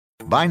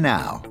By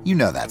now, you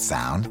know that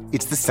sound.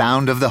 It's the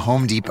sound of the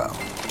Home Depot.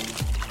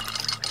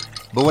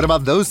 But what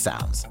about those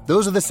sounds?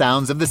 Those are the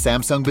sounds of the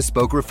Samsung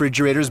Bespoke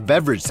Refrigerator's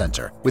Beverage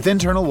Center with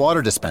internal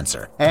water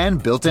dispenser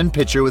and built-in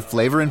pitcher with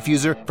flavor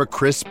infuser for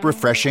crisp,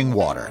 refreshing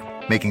water.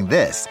 Making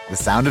this the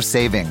sound of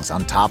savings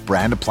on top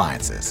brand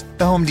appliances.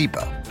 The Home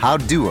Depot. How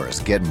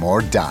doers get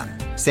more done.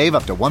 Save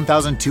up to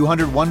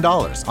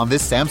 $1,201 on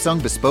this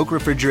Samsung Bespoke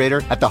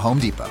Refrigerator at the Home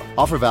Depot.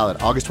 Offer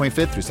valid August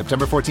 25th through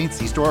September 14th.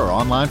 See store or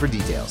online for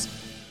details.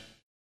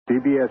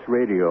 CBS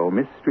Radio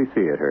Mystery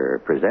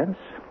Theater presents...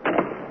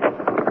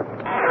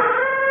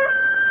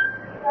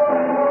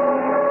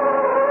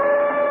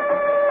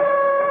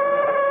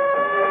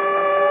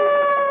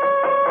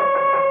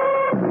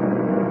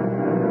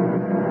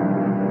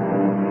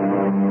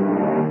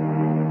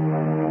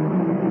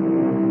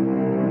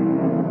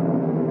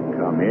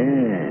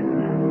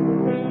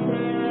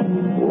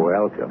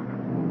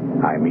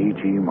 Welcome. I'm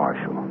E.G.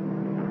 Marshall.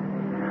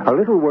 A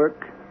little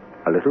work,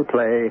 a little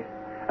play,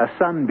 a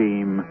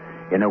sunbeam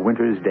in a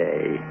winter's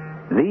day.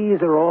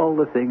 These are all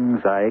the things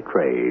I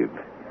crave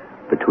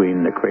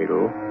between the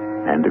cradle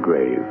and the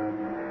grave.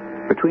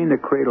 Between the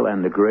cradle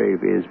and the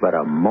grave is but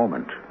a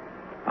moment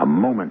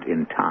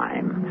in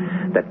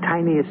time, the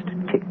tiniest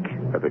tick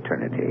of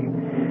eternity.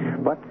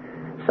 But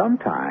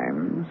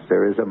sometimes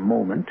there is a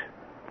moment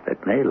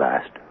that may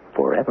last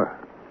forever.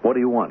 What do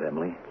you want,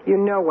 Emily? You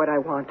know what I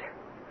want.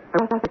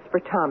 I want this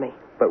for Tommy.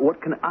 But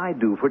what can I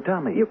do for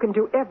Tommy? You can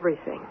do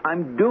everything.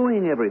 I'm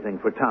doing everything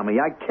for Tommy.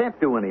 I can't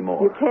do any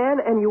more. You can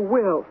and you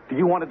will. Do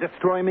you want to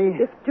destroy me?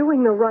 If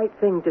doing the right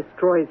thing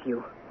destroys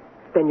you,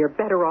 then you're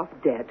better off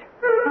dead.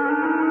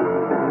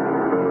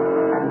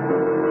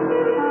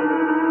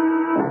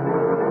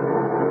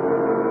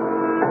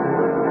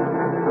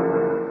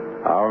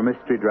 Our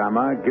mystery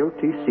drama,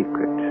 Guilty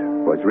Secret,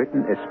 was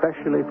written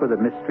especially for the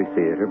Mystery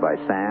Theater by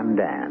Sam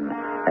Dan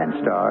and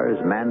stars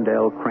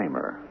Mandel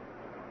Kramer.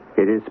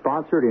 It is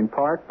sponsored in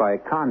part by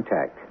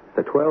Contact,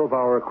 the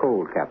 12-hour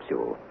cold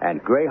capsule, and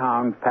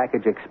Greyhound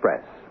Package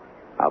Express.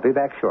 I'll be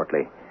back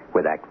shortly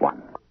with Act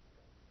One.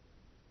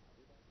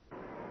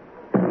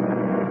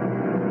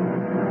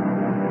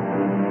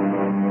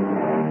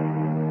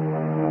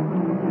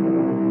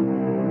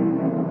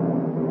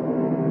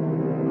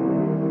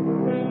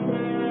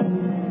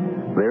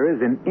 There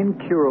is an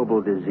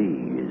incurable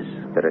disease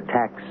that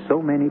attacks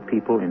so many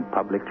people in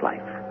public life.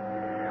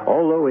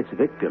 Although its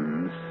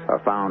victims are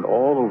found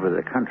all over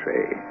the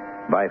country,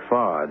 by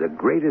far the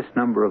greatest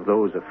number of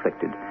those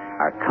afflicted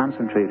are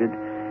concentrated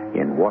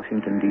in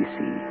Washington,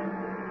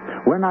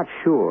 D.C. We're not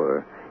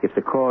sure if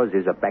the cause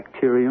is a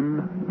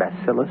bacterium,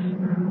 bacillus,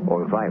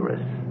 or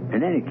virus.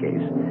 In any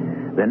case,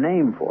 the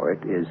name for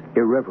it is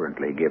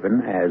irreverently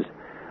given as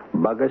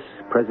Bugus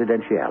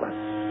presidentialis.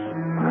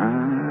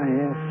 Ah,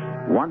 yes.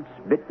 Once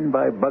bitten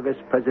by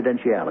Bugus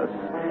presidentialis,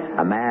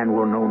 a man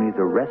will know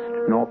neither rest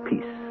nor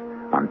peace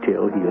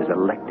until he is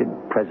elected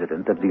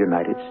President of the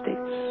United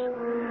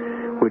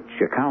States, which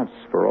accounts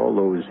for all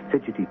those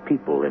fidgety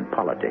people in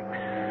politics.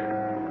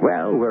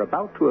 Well, we're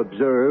about to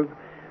observe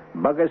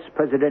Bugus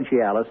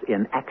presidentialis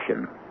in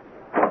action.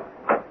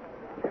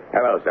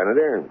 Hello,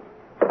 Senator.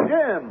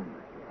 Jim!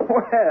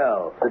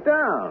 Well, sit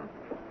down.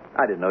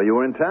 I didn't know you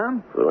were in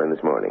town. Flew in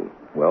this morning.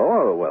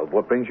 Well,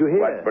 what brings you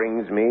here? What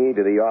brings me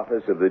to the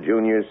office of the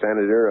junior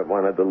senator of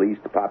one of the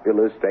least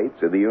populous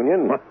states of the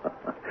Union?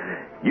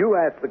 You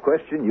asked the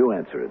question, you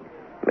answer it.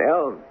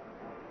 Well,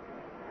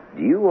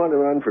 do you want to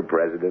run for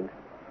president?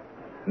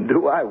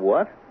 Do I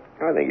what?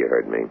 I think you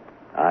heard me.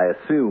 I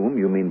assume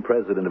you mean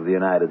President of the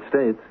United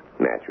States.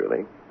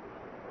 Naturally.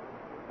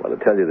 Well,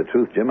 to tell you the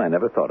truth, Jim, I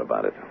never thought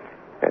about it.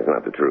 That's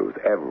not the truth.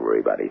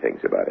 Everybody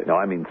thinks about it. No,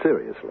 I mean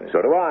seriously.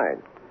 So do I.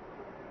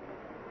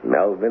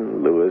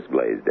 Melvin Lewis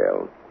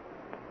Blaisdell.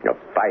 A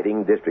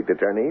fighting district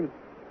attorney,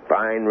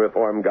 fine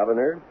reform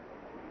governor,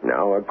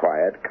 now a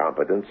quiet,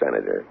 competent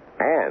senator,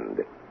 and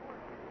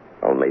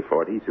only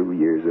 42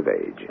 years of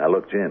age. Now,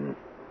 look, Jim,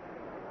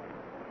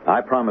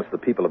 I promised the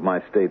people of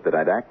my state that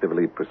I'd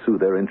actively pursue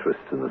their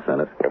interests in the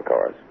Senate. Of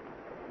course.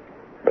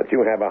 But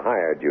you have a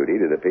higher duty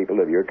to the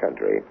people of your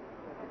country.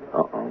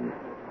 Uh-oh.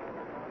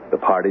 The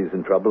party's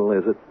in trouble,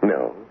 is it?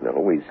 No.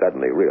 We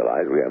suddenly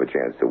realize we have a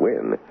chance to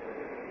win.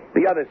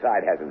 The other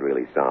side hasn't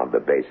really solved the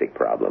basic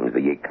problems,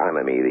 the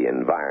economy, the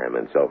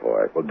environment, so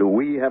forth. Well, do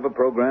we have a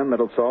program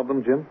that'll solve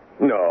them, Jim?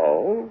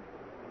 No.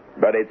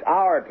 But it's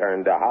our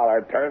turn to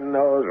holler, turn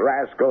those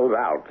rascals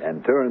out.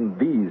 And turn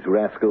these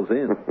rascals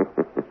in.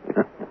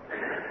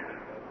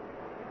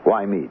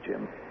 Why me,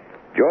 Jim?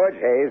 George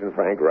Hayes and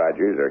Frank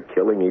Rogers are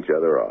killing each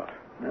other off.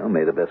 Well,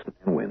 may the best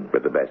man win.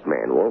 But the best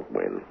man won't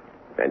win.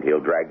 And he'll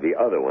drag the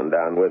other one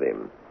down with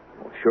him.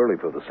 Well, surely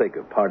for the sake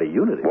of party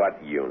unity.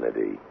 What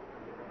unity?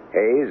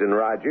 Hayes and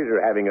Rogers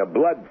are having a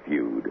blood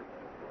feud.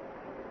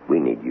 We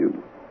need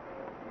you.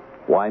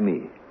 Why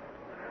me?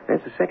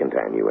 That's the second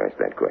time you asked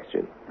that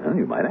question. Well,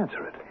 you might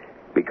answer it.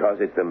 Because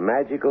it's the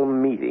magical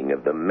meeting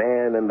of the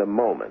man and the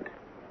moment.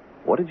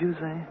 What did you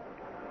say?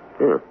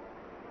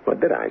 What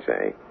did I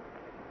say?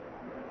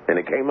 And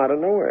it came out of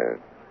nowhere.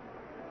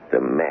 The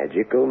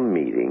magical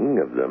meeting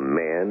of the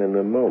man and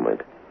the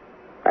moment.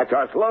 That's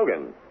our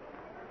slogan.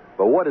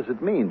 But what does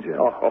it mean, Jim?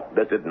 Oh,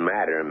 does it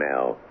matter,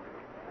 Mel?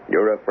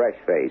 You're a fresh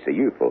face, a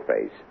youthful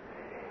face.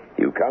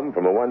 You come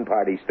from a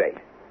one-party state,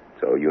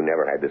 so you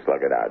never had to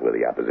slug it out with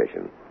the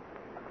opposition.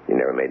 You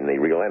never made any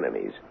real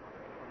enemies.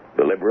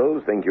 The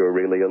liberals think you're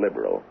really a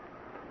liberal.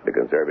 The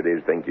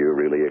conservatives think you're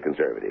really a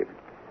conservative.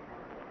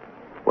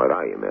 What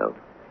are you, Mel?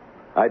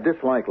 I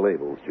dislike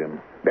labels,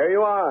 Jim. There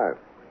you are.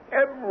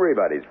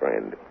 Everybody's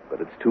friend.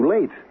 But it's too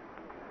late.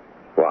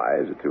 Why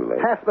is it too late?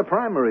 Half the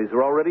primaries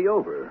are already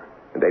over.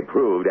 They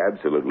proved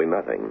absolutely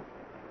nothing.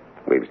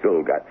 We've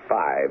still got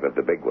 5 of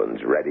the big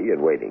ones ready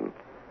and waiting.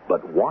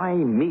 But why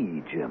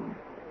me, Jim?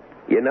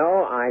 You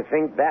know, I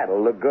think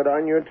that'll look good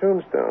on your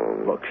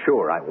tombstone. Look,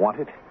 sure, I want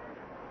it.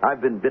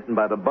 I've been bitten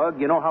by the bug.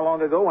 You know how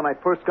long ago when I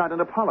first got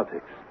into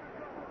politics?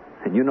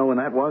 And you know when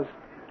that was?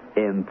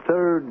 In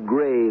 3rd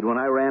grade when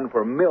I ran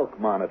for milk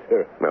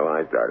monitor. Well,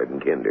 I started in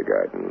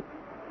kindergarten.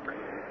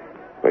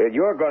 Well,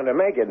 you're going to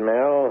make it,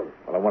 Mel.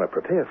 Well, I want to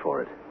prepare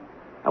for it.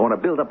 I want to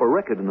build up a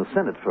record in the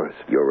Senate first.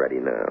 You're ready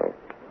now.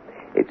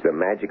 It's the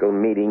magical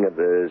meeting of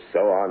the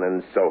so on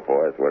and so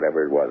forth,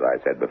 whatever it was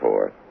I said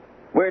before.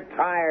 We're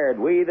tired.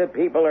 We, the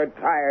people, are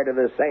tired of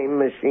the same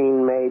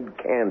machine-made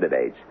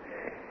candidates.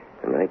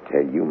 And I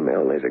tell you,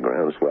 Mel, there's a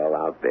groundswell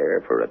out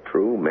there for a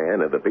true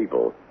man of the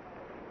people.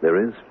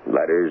 There is?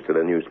 Letters to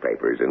the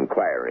newspapers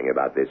inquiring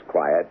about this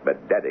quiet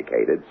but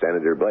dedicated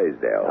Senator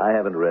Blaisdell. I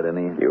haven't read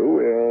any. You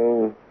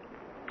will.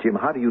 Jim,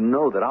 how do you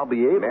know that I'll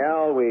be able...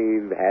 Mel,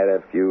 we've had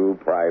a few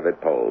private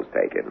polls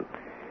taken.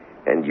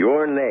 And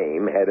your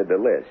name headed the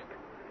list.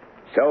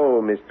 So,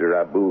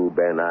 Mr. Abu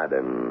Ben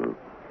Adam,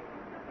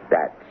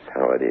 that's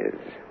how it is.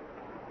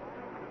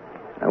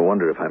 I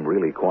wonder if I'm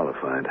really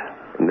qualified.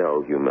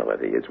 No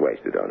humility is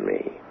wasted on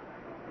me.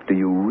 Do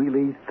you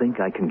really think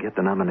I can get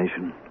the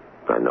nomination?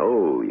 I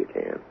know you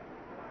can.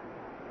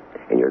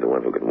 And you're the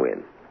one who can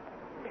win.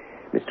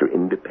 Mr.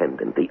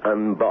 Independent, the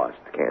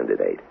unbossed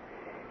candidate.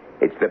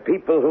 It's the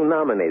people who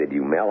nominated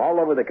you, Mel, all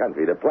over the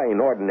country, the plain,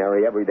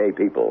 ordinary, everyday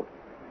people.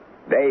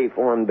 They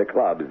formed the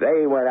clubs.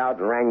 They went out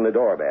and rang the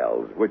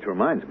doorbells. Which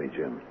reminds me,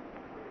 Jim.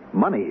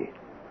 Money.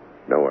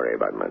 Don't worry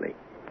about money.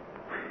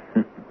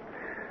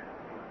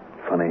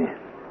 Funny.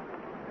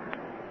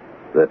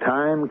 The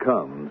time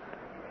comes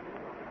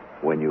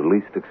when you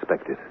least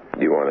expect it.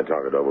 Do you want to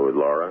talk it over with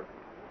Laura?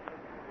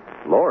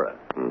 Laura?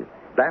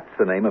 That's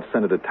the name of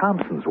Senator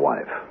Thompson's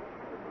wife.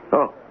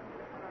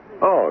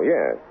 Oh,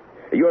 yes.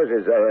 Yours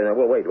is,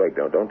 well, wait,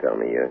 don't tell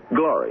me.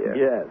 Gloria.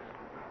 Yes.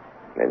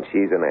 And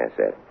she's an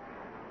asset.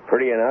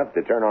 Pretty enough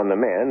to turn on the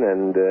men,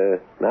 and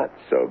not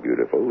so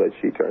beautiful that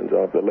she turns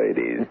off the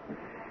ladies.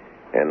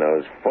 And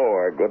those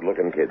 4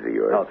 good-looking kids of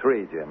yours. Oh,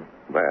 3, Jim.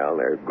 Well,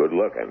 they're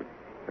good-looking.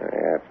 I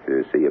have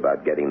to see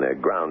about getting the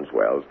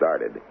groundswell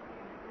started.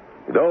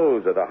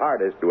 Those are the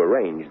hardest to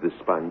arrange, the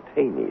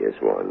spontaneous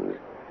ones.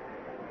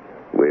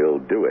 We'll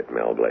do it,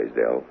 Mel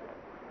Blaisdell.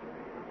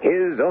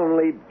 His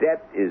only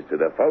debt is to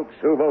the folks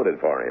who voted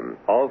for him.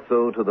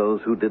 Also to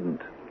those who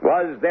didn't.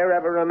 Was there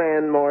ever a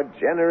man more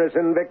generous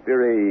in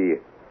victory?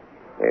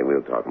 Hey,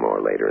 we'll talk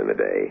more later in the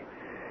day.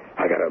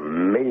 I got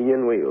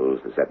 1,000,000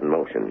 wheels to set in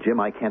motion. Jim,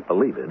 I can't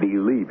believe it.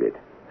 Believe it.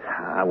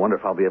 I wonder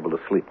if I'll be able to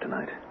sleep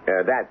tonight.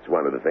 That's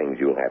one of the things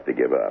you'll have to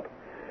give up.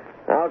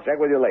 I'll check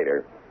with you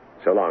later.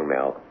 So long,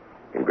 Mel.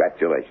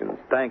 Congratulations.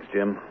 Thanks,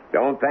 Jim.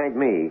 Don't thank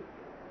me.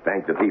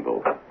 Thank the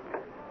people.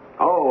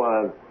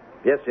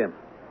 Yes, Jim.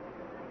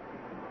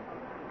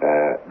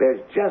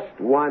 There's just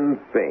one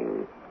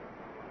thing.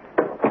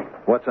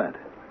 What's that?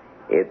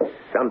 It's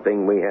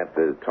something we have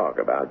to talk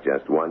about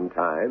just one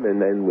time,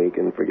 and then we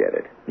can forget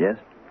it. Yes?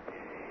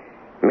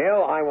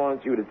 Mel, I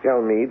want you to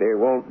tell me there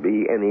won't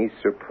be any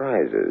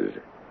surprises.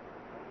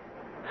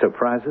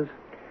 Surprises?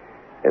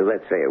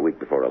 Let's say a week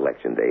before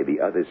Election Day,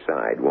 the other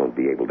side won't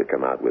be able to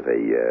come out with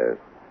a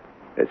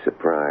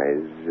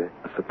surprise.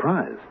 A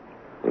surprise?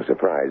 A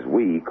surprise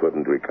we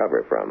couldn't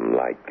recover from,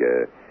 like,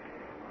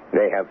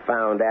 they have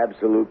found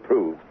absolute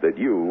proof that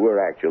you were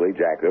actually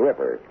Jack the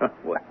Ripper.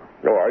 What?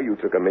 Or you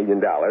took $1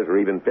 million or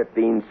even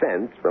 15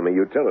 cents from a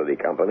utility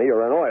company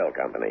or an oil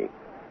company.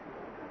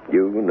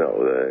 You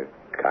know the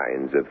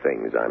kinds of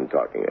things I'm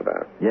talking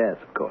about. Yes,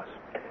 of course.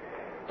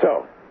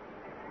 So,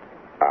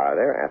 are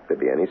there have to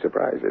be any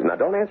surprises? Now,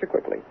 don't answer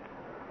quickly.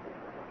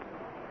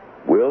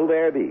 Will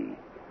there be?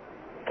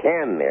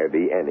 Can there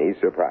be any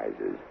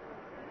surprises?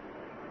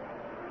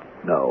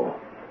 No.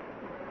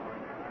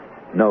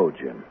 No,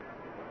 Jim.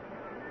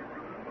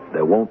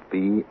 There won't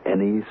be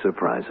any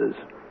surprises.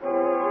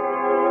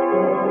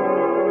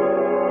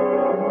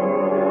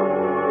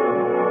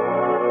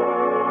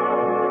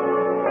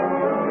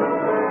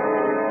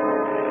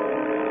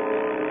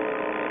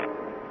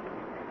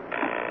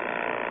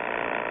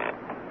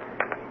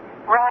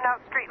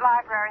 Roanoke Street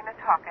Library, Miss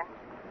Hawkins.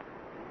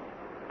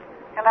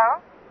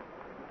 Hello?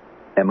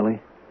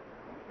 Emily?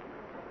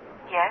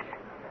 Yes?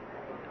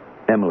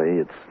 Emily,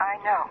 it's... I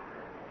know.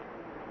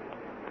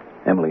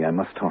 Emily, I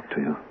must talk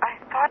to you. I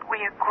thought we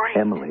agreed.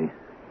 Emily,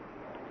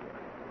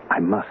 I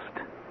must.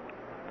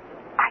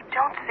 I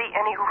don't see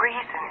any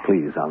reason.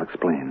 Please, I'll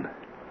explain.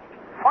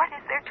 What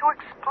is there to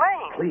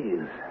explain?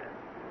 Please.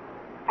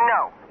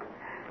 No.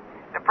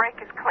 The break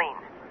is clean.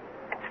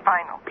 It's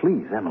final.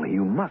 Please, Emily,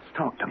 you must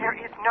talk to me. There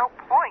is no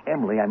point.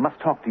 Emily, I must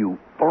talk to you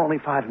for only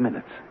 5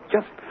 minutes.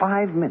 Just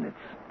 5 minutes.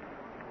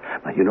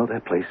 Now, you know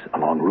that place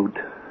along Route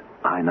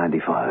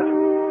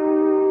I-95?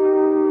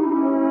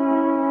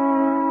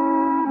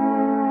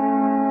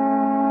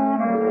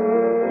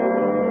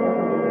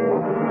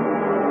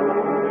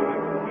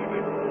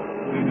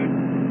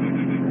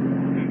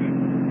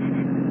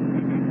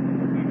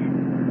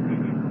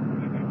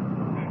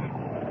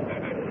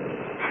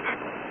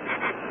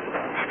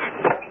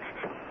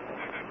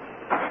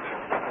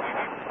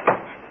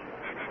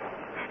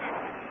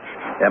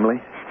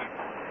 Emily?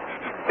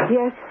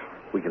 Yes?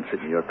 We can sit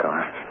in your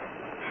car.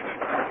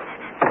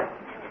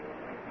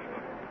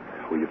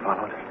 Were you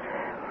followed?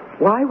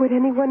 Why would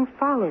anyone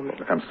follow me?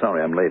 Look, I'm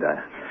sorry I'm late.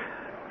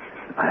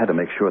 I had to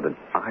make sure that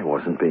I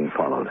wasn't being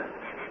followed.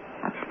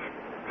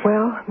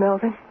 Well,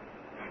 Melvin?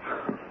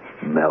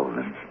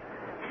 Melvin.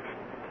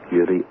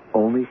 You're the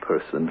only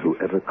person who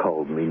ever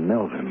called me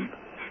Melvin.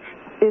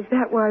 Is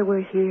that why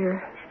we're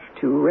here?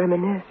 To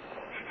reminisce?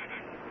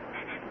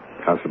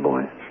 How's the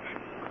boy?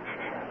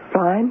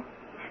 Fine.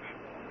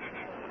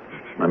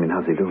 I mean,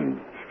 how's he doing?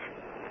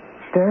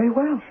 Very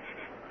well.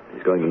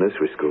 He's going to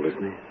nursery school,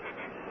 isn't he?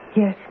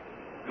 Yes.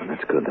 Oh,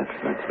 that's good.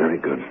 That's very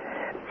good.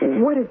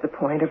 What is the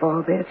point of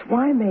all this?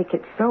 Why make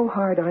it so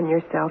hard on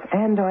yourself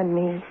and on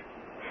me?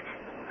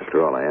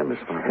 After all, I am his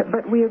father.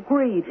 But we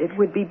agreed it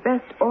would be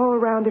best all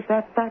around if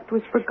that fact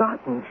was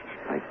forgotten.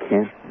 I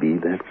can't be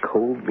that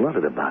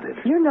cold-blooded about it.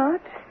 You're not.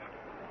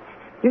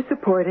 You're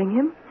supporting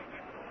him.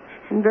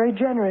 And very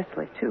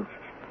generously, too.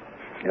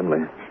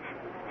 Emily,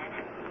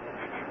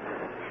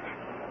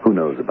 who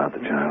knows about the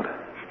child?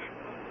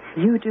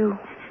 You do.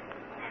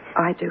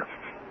 I do.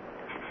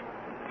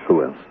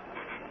 Who else?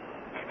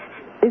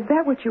 Is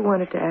that what you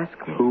wanted to ask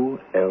me? Who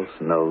else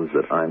knows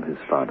that I'm his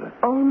father?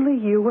 Only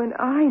you and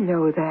I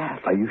know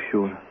that. Are you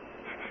sure?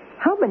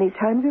 How many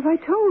times have I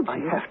told you? I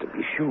have to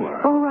be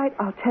sure. All right,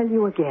 I'll tell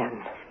you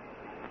again.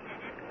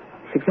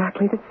 It's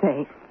exactly the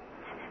same.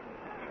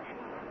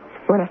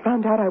 When I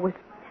found out I went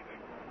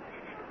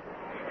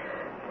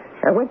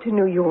to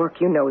New York,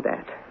 you know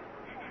that.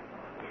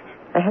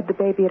 I had the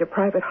baby at a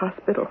private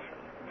hospital.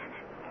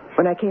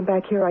 When I came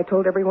back here, I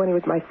told everyone he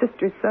was my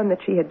sister's son,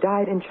 that she had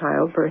died in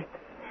childbirth.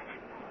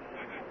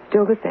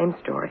 Still the same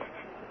story.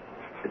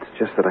 It's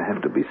just that I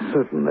have to be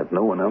certain that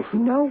no one else...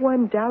 No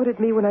one doubted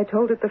me when I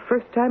told it the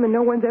first time, and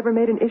no one's ever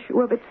made an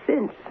issue of it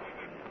since.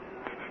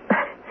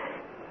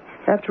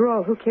 After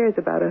all, who cares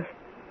about a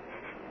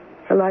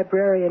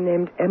librarian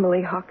named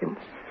Emily Hawkins?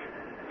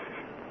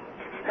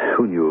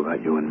 Who knew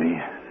about you and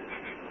me?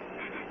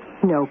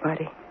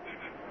 Nobody.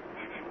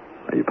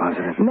 Are you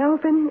positive?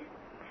 Melvin,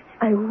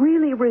 I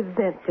really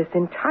resent this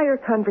entire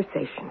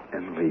conversation.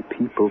 Emily,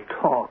 people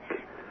talk.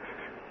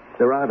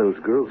 There are those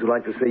girls who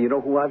like to say, you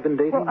know who I've been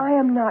dating? Well, I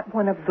am not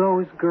one of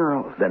those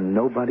girls. Then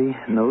nobody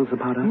knows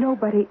about us?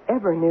 Nobody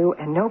ever knew,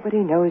 and nobody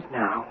knows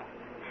now.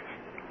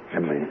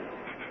 Emily,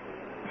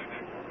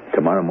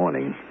 tomorrow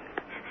morning,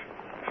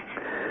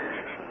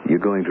 you're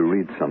going to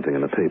read something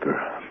in the paper.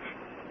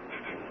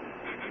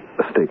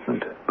 A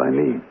statement by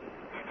me.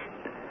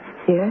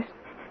 Yes?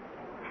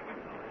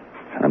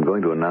 I'm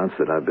going to announce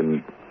that I've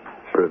been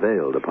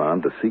prevailed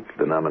upon to seek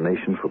the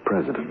nomination for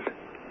president.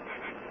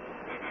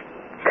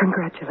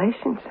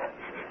 Congratulations.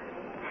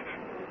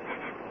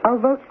 I'll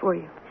vote for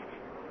you.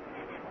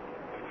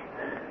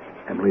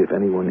 Emily, if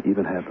anyone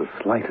even had the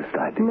slightest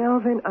idea...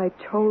 Melvin, I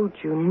told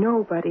you,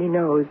 nobody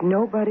knows.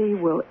 Nobody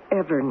will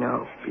ever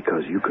know.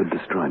 Because you could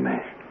destroy me.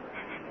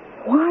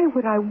 Why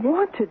would I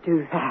want to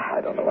do that?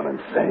 I don't know what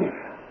I'm saying.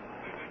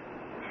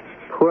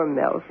 Poor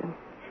Melvin.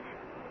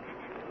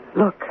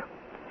 Look,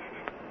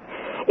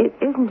 it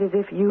isn't as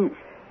if you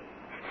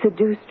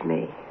seduced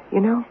me, you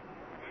know?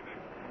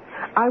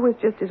 I was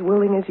just as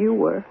willing as you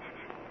were.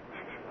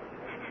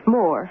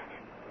 More,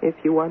 if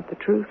you want the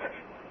truth.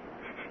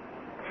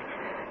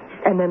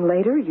 And then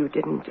later, you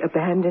didn't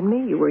abandon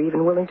me. You were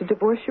even willing to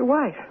divorce your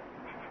wife.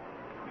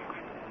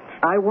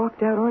 I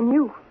walked out on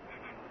you.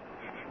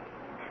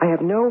 I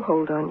have no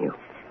hold on you.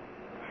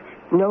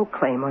 No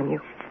claim on you.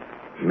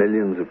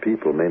 Millions of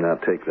people may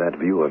not take that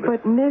view of it.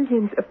 But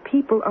millions of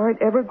people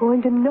aren't ever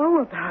going to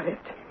know about it.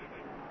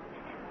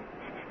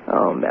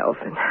 Oh,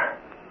 Melvin.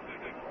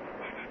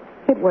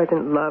 It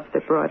wasn't love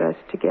that brought us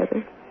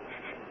together.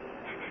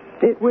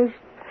 It was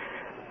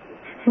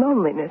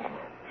loneliness.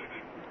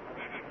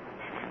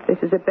 This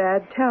is a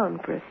bad town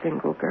for a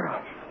single girl.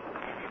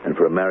 And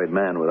for a married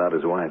man without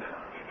his wife.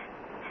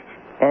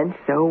 And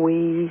so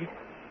we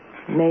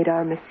made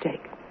our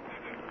mistake.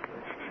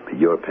 But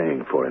you're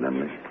paying for it,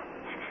 Emily.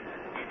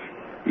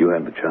 You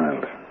have the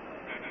child.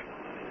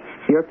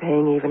 You're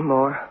paying even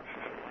more.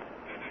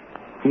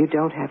 You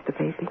don't have the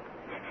baby.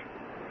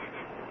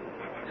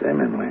 Same,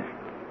 Emily.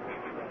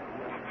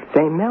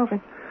 Same,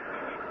 Melvin.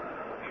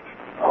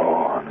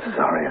 Oh, I'm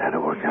sorry it had to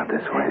work out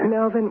this way.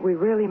 Melvin, we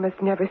really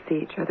must never see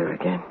each other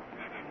again.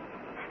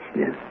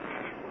 Yes.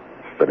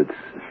 But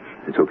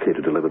it's okay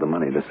to deliver the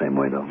money the same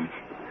way, though.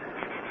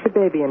 The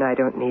baby and I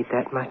don't need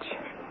that much.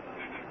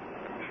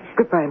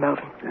 Goodbye,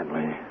 Melvin.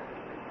 Emily,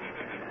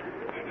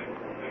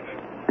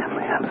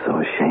 I'm so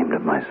ashamed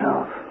of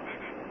myself.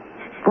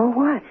 For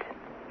what?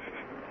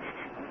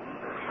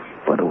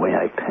 For the way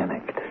I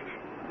panicked.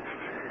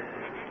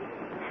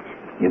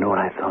 You know what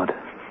I thought?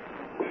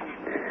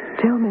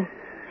 Tell me.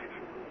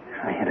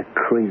 I had a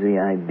crazy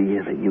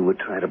idea that you would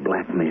try to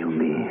blackmail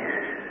me.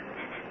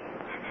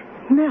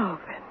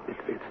 Melvin.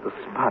 It's the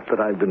spot that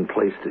I've been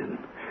placed in.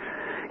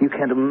 You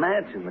can't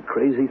imagine the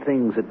crazy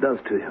things it does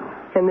to you.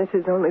 And this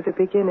is only the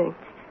beginning.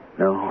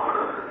 No,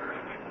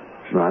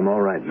 I'm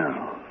all right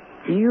now.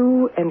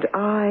 You and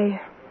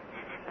I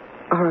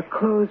are a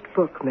closed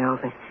book,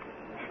 Melvin.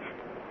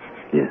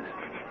 Yes.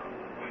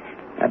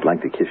 I'd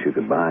like to kiss you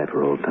goodbye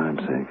for old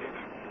time's sake.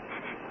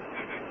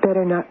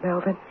 Better not,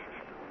 Melvin.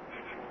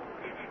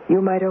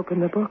 You might open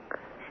the book.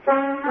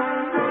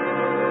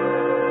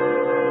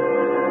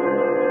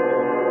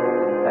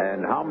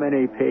 And how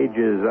many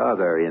pages are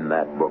there in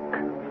that book?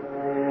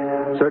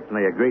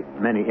 Certainly a great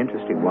many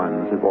interesting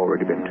ones have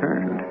already been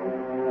turned.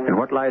 And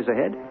what lies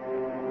ahead?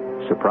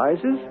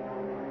 Surprises?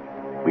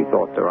 We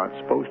thought there aren't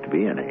supposed to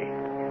be any.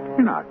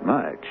 Not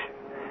much.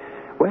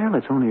 Well,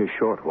 it's only a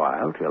short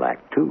while till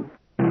Act 2.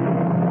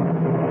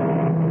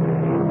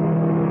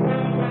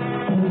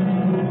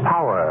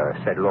 Power,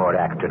 said Lord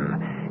Acton,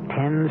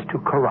 tends to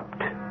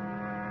corrupt.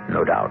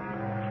 No doubt.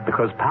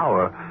 Because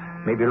power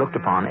may be looked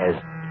upon as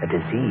a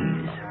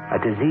disease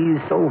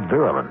so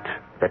virulent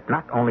that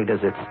not only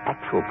does its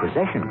actual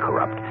possession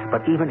corrupt,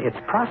 but even its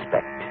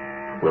prospect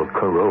will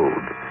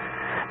corrode.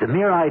 The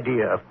mere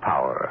idea of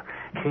power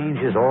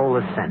changes all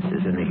the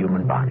senses in the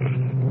human body.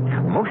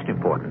 Most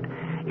important,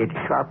 it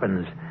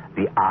sharpens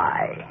the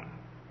eye.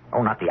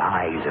 Oh, not the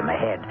eyes in the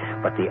head,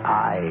 but the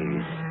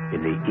eyes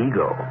in the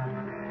ego.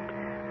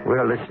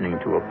 We're listening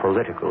to a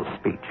political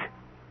speech.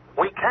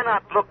 We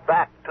cannot look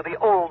back to the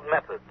old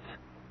methods,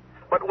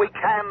 but we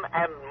can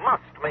and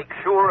must make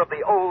sure of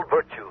the old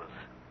virtues: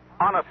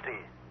 honesty,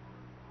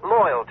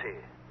 loyalty,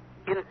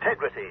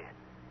 integrity.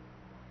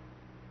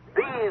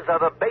 These are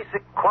the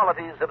basic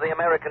qualities of the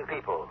American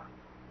people,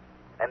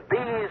 and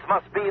these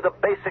must be the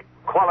basic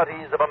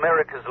qualities of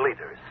America's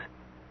leaders.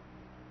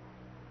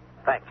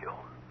 Thank you.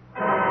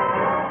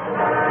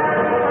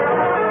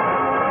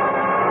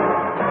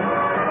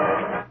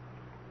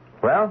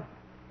 Well,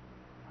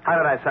 how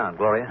did I sound,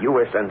 Gloria? You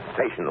were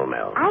sensational,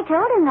 Mel. I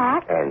told him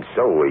that. And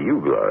so were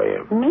you,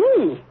 Gloria.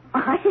 Me?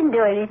 I didn't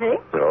do anything.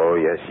 Oh,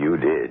 yes, you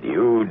did.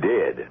 You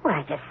did. Well,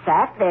 I just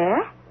sat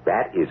there.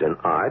 That is an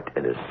art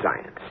and a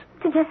science.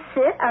 To just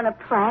sit on a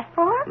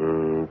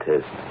platform?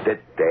 To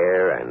sit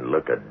there and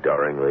look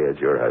adoringly at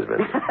your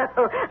husband.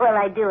 Well,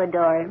 I do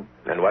adore him.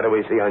 And what do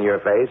we see on your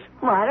face?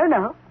 Well, I don't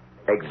know.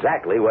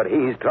 Exactly what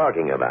he's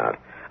talking about.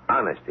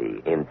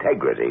 Honesty,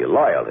 integrity,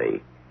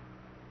 loyalty.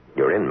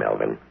 You're in,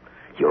 Melvin.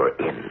 You're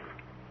in.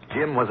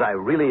 Jim, was I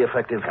really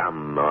effective?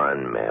 Come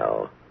on,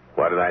 Mel.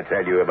 What did I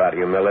tell you about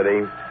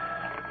humility?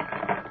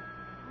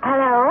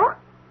 Hello?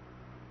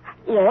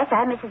 Yes,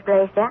 I'm Mrs.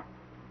 Blaisdell.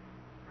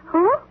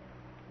 Who?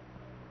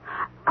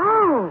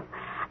 Oh,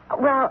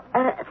 well,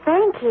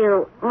 thank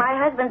you. My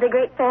husband's a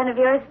great fan of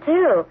yours,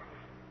 too.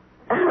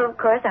 Of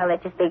course, I'll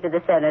let you speak to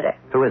the senator.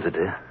 Who is it,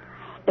 dear?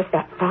 It's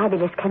that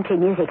fabulous country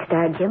music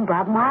star, Jim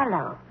Bob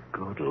Marlowe.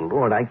 Good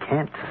Lord, I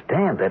can't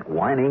stand that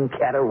whining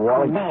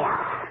caterwauling. Oh,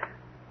 Mel.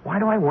 Why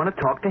do I want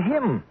to talk to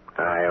him?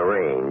 I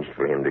arranged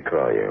for him to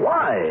call you.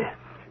 Why?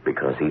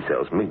 Because he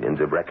sells millions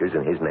of records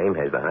and his name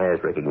has the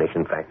highest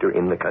recognition factor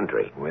in the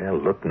country. Well,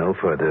 look no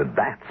further.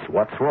 That's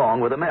what's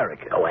wrong with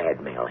America. Go ahead,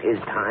 Mel. His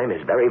time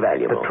is very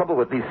valuable. The trouble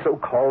with these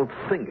so-called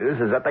singers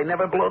is that they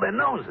never blow their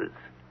noses.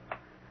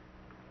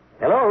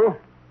 Hello?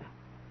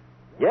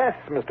 Yes,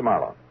 Mr.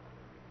 Marlowe.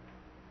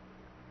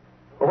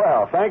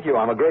 Well, thank you.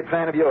 I'm a great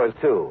fan of yours,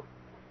 too.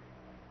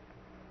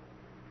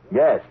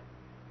 Yes.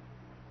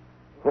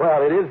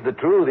 Well, it is the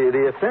true,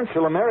 the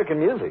essential American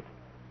music.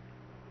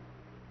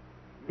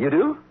 You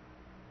do?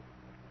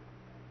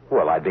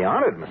 Well, I'd be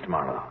honored, Mr.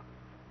 Marlowe.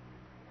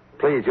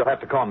 Please, you'll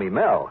have to call me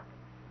Mel.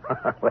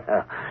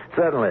 Well,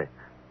 certainly.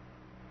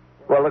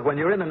 Well, look, when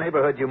you're in the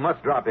neighborhood, you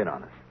must drop in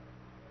on us.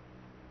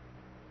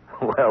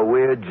 Well,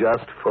 we're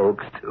just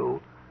folks, too.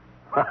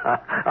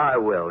 I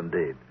will,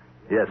 indeed.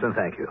 Yes, and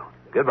thank you.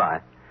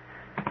 Goodbye.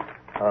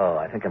 Oh,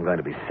 I think I'm going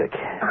to be sick.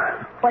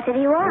 What did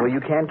he want? Well, you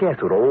can't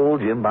guess what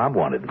old Jim Bob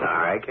wanted.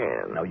 I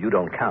can. No, you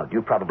don't count.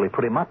 You probably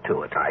put him up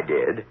to it. I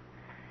did.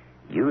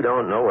 You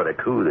don't know what a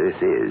coup this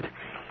is.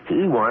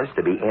 He wants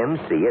to be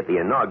MC at the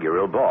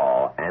inaugural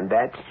ball, and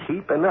that's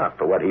cheap enough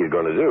for what he's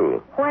going to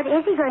do. What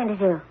is he going to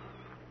do?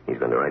 He's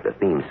going to write the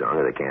theme song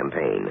of the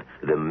campaign.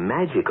 The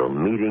magical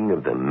meeting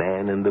of the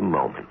man and the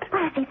moment.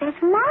 Well, I think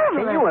that's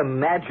marvelous. Can you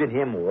imagine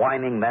him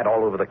whining that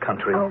all over the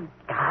country? Oh,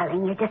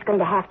 darling, you're just going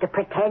to have to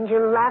pretend you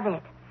love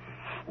it.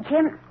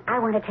 Jim, I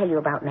want to tell you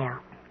about Mel.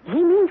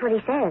 He means what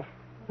he says.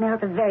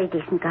 Mel's a very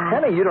decent guy.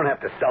 Honey, you don't have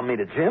to sell me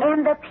to Jim.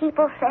 And the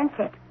people sense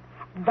it.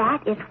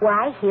 That is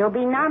why he'll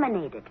be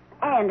nominated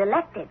and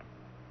elected.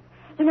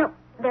 You know,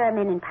 there are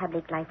men in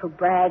public life who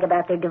brag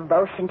about their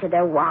devotion to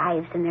their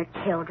wives and their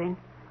children.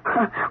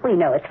 We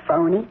know it's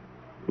phony,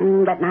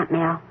 but not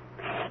Mel.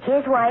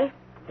 His wife,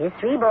 his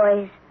 3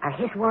 boys, are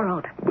his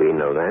world. We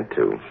know that,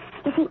 too.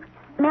 You see,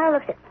 Mel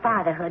looks at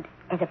fatherhood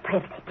as a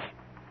privilege.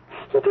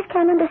 He just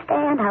can't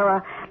understand how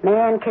a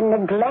man can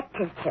neglect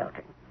his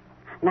children,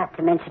 not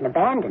to mention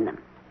abandon them.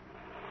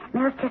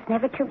 Mel's just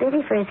never too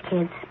busy for his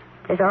kids.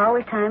 There's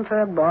always time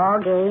for a ball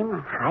game,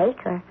 a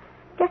hike, or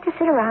just to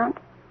sit around.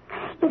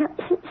 You know,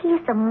 he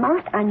is the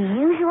most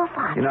unusual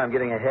father. You know, I'm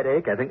getting a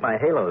headache. I think my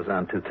halo's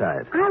on too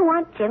tight. I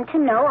want Jim to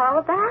know all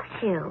about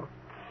you.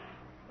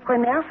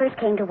 When Mel first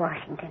came to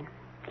Washington,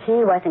 he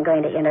wasn't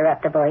going to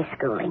interrupt the boys'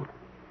 schooling.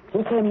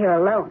 He came here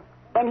alone,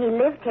 and he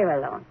lived here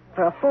alone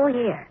for a full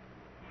year.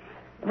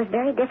 It was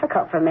very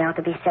difficult for Mel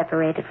to be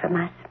separated from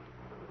us.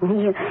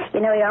 You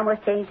know, he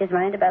almost changed his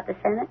mind about the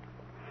Senate.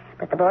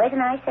 But the boys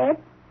and I said,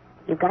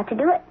 you've got to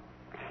do it.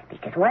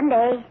 Because one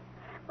day,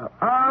 we'll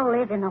all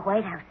live in the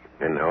White House.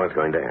 And now it's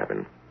going to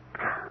happen.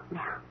 Oh,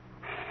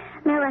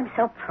 Mel, I'm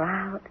so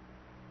proud.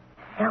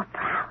 So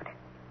proud.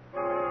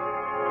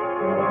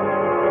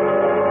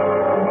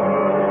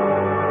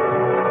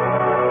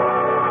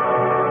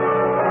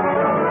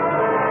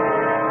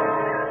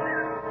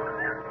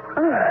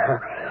 Oh,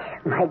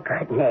 my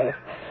goodness.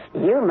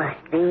 You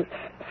must be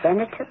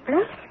Senator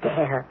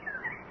Blaisdell.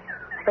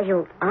 Well,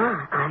 you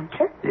are, aren't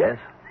you? Yes?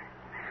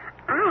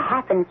 I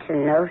happen to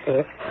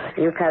notice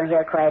you come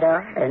here quite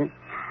often.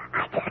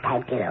 I just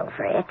can't get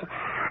over it.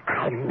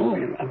 I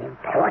mean, an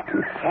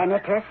important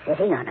senator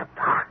sitting on a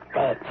park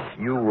bench.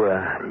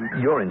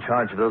 You're in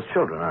charge of those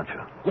children, aren't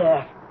you?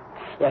 Yes.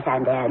 Yes,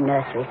 I'm their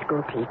nursery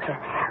school teacher.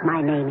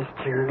 My name is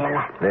Jim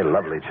Miller. They're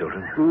lovely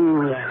children.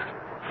 Yes.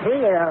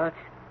 3-year-olds.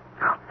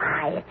 Oh,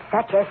 my, it's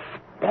such a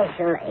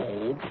special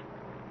age.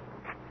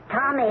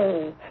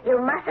 Tommy, you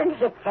mustn't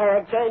hit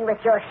Sarah Jane with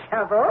your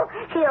shovel.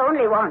 She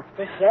only wants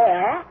to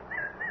share.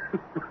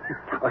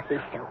 Oh,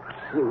 he's so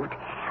cute.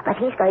 But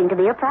he's going to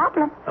be a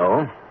problem.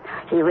 Oh?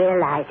 He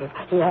realizes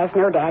he has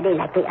no daddy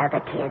like the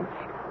other kids.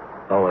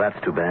 Oh, that's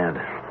too bad.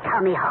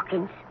 Tommy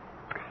Hawkins.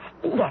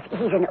 Yes,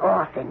 he's an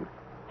orphan.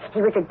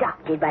 He was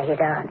adopted by his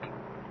aunt.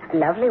 A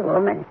lovely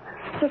woman.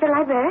 She's a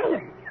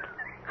librarian.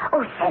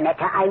 Oh,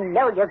 Senator, I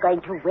know you're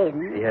going to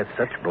win. He has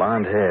such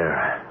blonde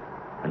hair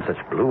and such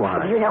blue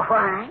eyes. You know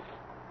why?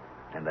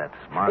 And that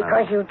smile.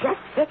 Because you just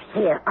sit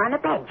here on a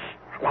bench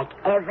like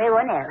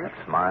everyone else.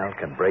 That smile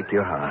can break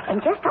your heart.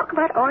 And just talk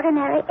about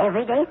ordinary,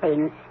 everyday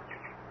things.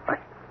 But,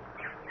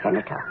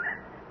 Senator,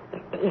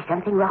 is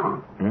something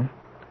wrong?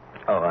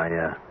 Oh,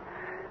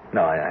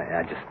 No,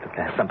 I just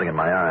have something in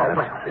my eye. Oh,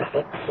 well, is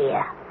it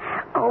here?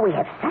 Oh, we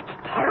have such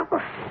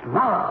terrible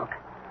smog.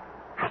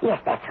 Yes,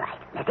 that's right.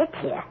 Let it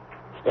here.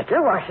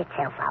 It'll wash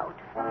itself out.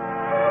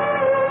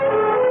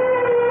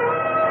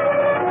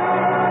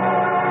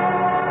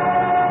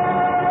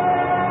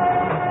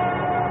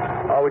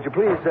 Oh, would you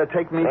please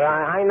take me...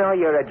 I know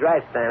your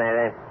address,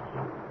 Senator.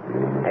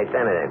 Hey,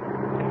 Senator,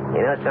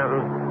 you know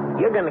something?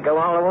 You're going to go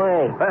all the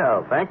way.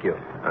 Well, thank you.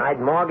 I'd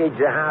mortgage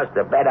the house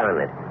to bet on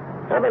it.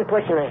 I've been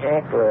pushing a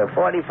hack for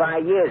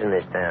 45 years in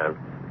this town.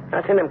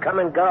 I've seen them come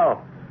and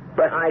go.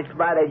 But I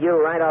spotted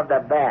you right off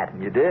the bat.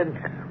 You did?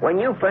 When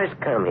you first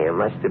come here,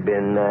 must have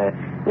been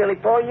nearly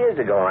 4 years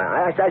ago,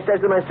 I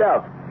said to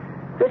myself,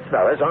 this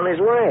fella's on his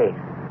way.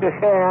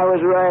 I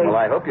was right. Well,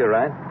 I hope you're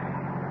right.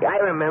 I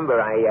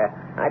remember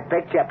I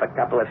picked you up a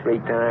couple of 3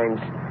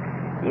 times.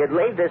 You'd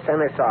leave the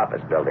Senate's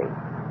office building.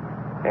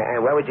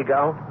 And where would you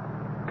go?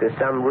 To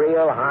some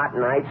real hot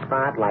night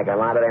spot like a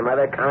lot of them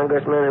other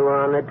congressmen who were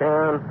on the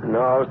town?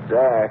 No,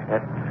 sir.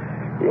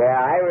 Yeah,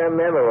 I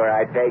remember where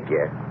I'd take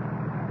you.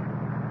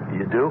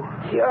 You do?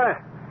 Sure.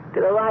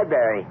 To the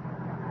library.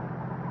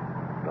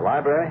 The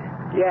library?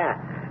 Yeah,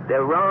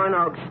 the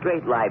Roanoke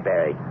Street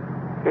Library.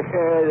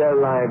 The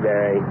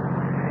library.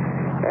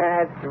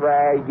 That's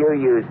where you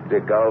used to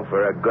go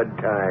for a good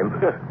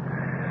time.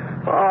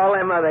 All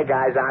them other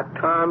guys are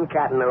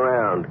tomcatting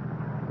around.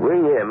 We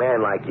need a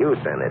man like you,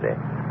 Senator,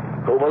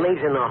 who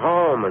believes in the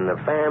home and the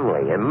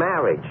family and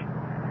marriage.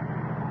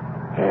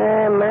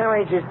 Yeah,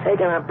 marriage is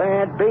taking a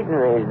bad beating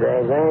these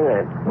days, ain't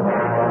it?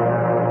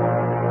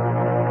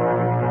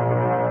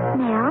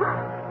 Mel?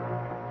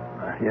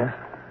 Yes?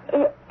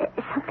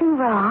 Is something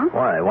wrong?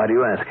 Why? Why do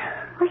you ask?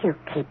 Well, you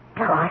keep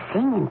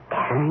tossing and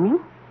turning.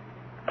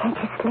 Can't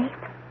you sleep?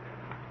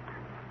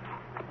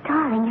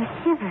 Darling, you're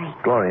shivering.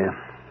 Gloria.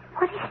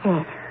 What is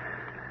it?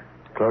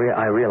 Gloria,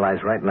 I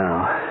realize right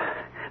now,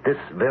 this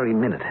very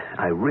minute,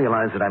 I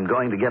realize that I'm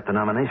going to get the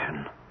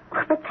nomination.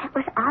 Well, but that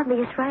was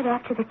obvious right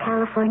after the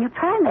California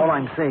primary. All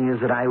I'm saying is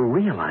that I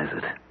realize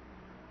it.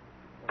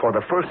 For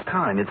the first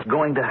time, it's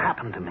going to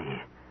happen to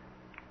me.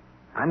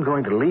 I'm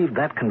going to leave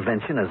that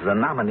convention as the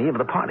nominee of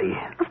the party.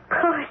 Of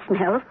course,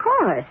 Mel, of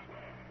course.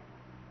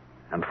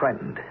 I'm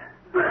frightened.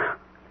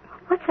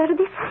 What's there to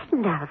be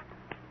frightened of?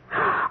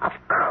 Of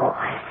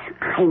course,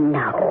 I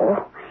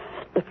know.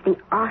 It's the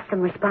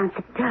awesome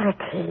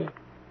responsibility.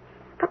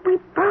 But we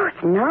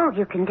both know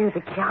you can do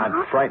the job.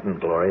 I'm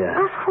frightened, Gloria.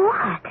 Of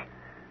what?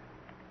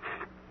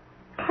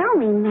 Tell tell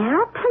me,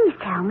 Merrill. Please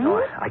tell me. No,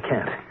 I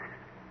can't.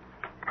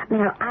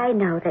 Merrill, I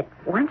know that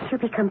once you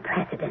become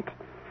president,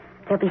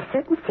 there'll be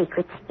certain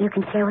secrets you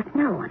can share with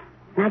no one,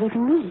 not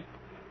even me.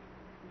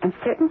 And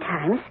certain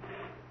times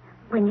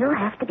when you'll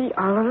have to be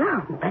all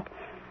alone. But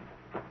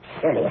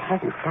surely it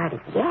hasn't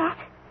started yet,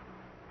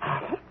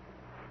 has it?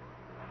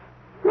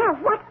 Merrill,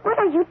 what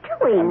are you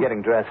doing? I'm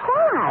getting dressed.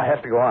 Why? I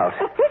have to go out.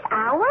 At this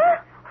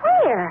hour?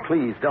 Where?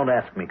 Please, don't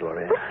ask me,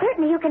 Gloria. But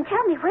certainly you can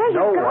tell me where you're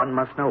No going. one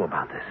must know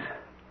about this.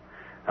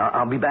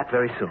 I'll be back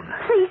very soon.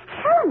 Please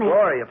tell me.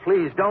 Gloria,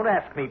 please, don't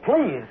ask me.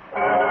 Please.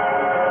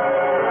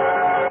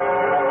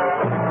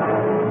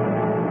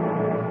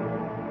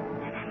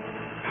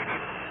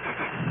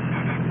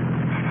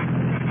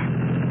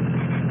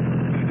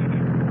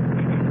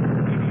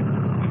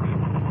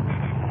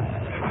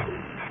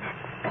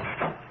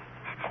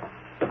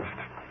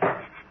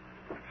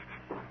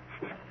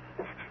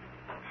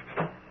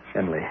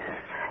 Emily.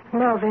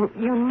 Melvin,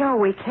 you know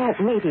we can't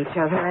meet each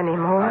other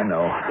anymore. I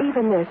know.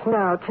 Even this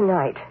now,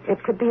 tonight.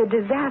 It could be a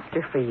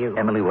disaster for you.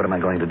 Emily, what am I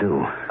going to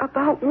do?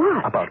 About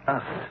what? About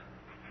us.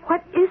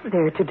 What is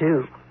there to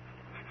do?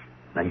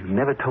 Now, you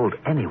never told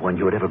anyone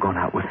you had ever gone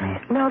out with me.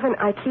 Melvin,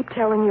 I keep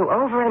telling you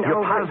over and You're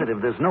over.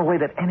 positive there's no way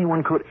that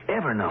anyone could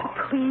ever know.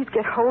 Please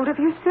get hold of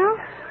yourself.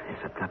 Yes,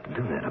 I've got to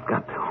do that. I've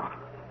got to.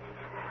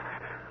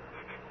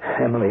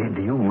 Emily,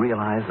 do you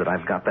realize that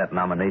I've got that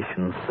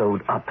nomination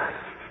sewed up?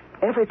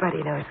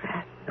 Everybody knows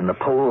that. And the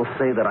polls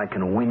say that I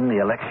can win the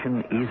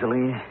election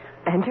easily.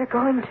 And you're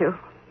going to.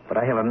 But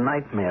I have a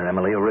nightmare,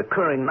 Emily, a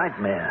recurring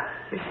nightmare.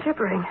 You're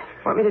shivering.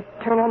 Want me to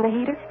turn on the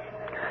heater?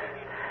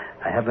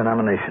 I have the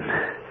nomination.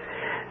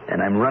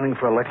 And I'm running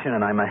for election,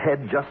 and I'm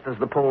ahead just as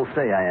the polls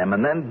say I am.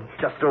 And then,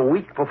 just a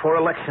week before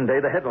Election Day,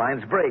 the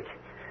headlines break.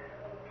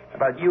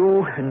 About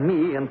you and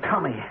me and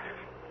Tommy.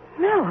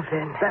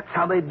 Melvin. That's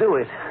how they do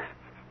it.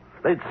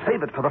 They'd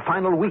save it for the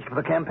final week of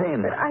the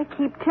campaign. But I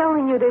keep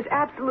telling you there's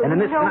absolutely And in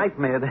this no...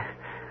 nightmare,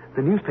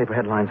 the newspaper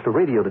headlines, the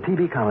radio, the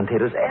TV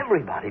commentators,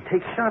 everybody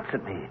takes shots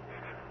at me.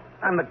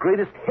 I'm the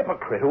greatest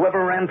hypocrite who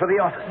ever ran for the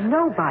office.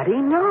 Nobody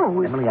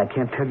knows. Emily, I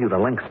can't tell you the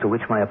lengths to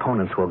which my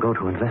opponents will go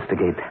to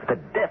investigate, the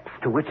depths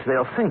to which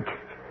they'll sink.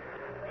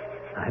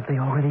 Now, have they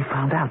already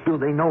found out? Do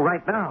they know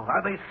right now?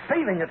 Are they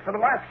saving it for the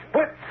last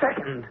split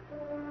second?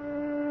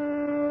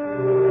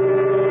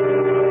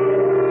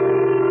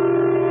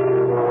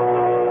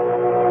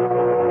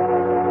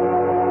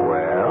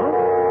 Well,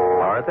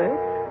 are they?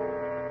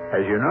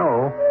 As you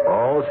know,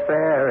 all's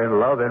fair in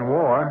love and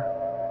war.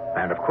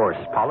 And, of course,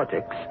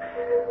 politics,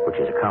 which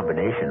is a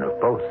combination of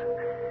both.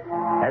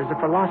 As the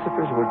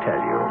philosophers will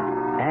tell you,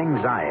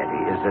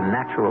 anxiety is the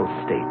natural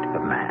state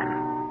of man.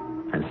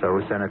 And so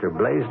Senator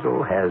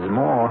Blaisdell has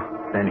more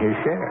than his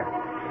share.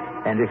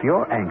 And if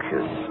you're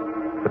anxious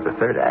for the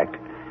third act,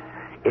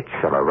 it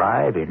shall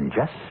arrive in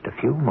just a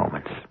few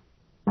moments.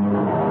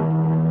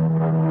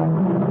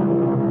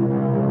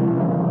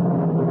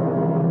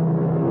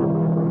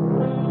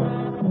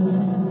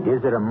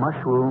 Is it a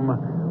mushroom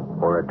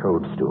or a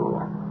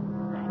toadstool?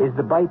 Is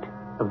the bite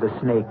of the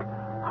snake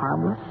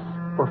harmless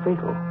or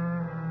fatal?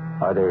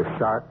 Are there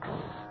sharks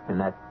in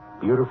that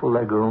beautiful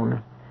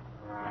lagoon?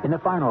 In the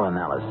final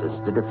analysis,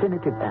 the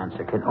definitive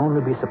answer can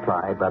only be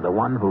supplied by the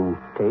one who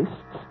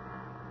tastes,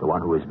 the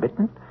one who is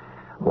bitten,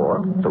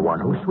 or the one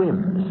who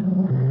swims.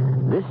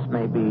 This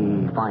may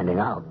be finding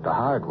out the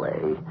hard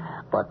way,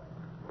 but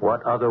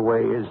what other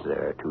way is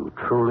there to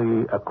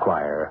truly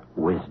acquire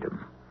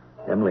wisdom?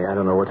 Emily, I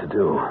don't know what to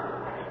do.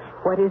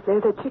 What is there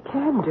that you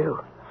can do?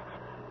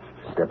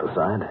 Step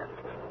aside.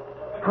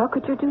 How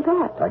could you do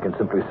that? I can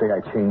simply say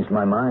I changed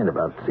my mind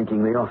about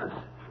seeking the office.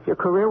 Your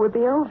career would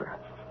be over.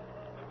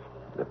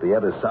 If the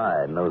other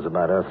side knows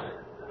about us,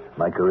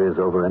 my career's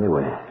over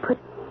anyway. But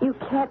you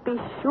can't be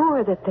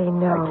sure that they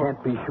know. I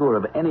can't be sure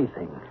of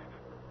anything.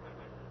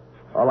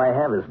 All I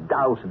have is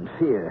doubt and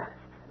fear.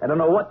 I don't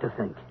know what to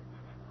think.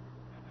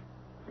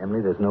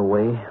 Emily, there's no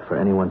way for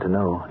anyone to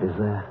know, is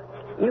there?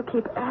 You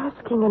keep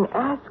asking and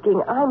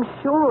asking. I'm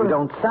sure. You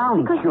don't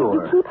sound because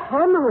sure. You keep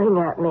hammering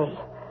at me.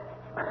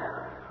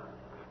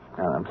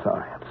 Oh, I'm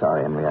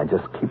sorry, Emily. I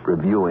just keep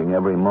reviewing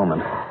every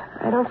moment.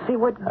 I don't see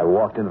what... I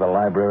walked into the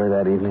library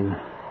that evening.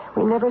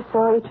 We never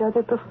saw each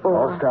other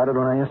before. All started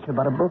when I asked you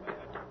about a book.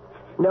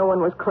 No one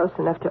was close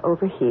enough to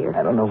overhear.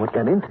 I don't know what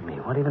got into me.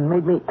 What even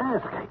made me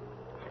ask?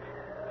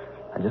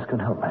 I just couldn't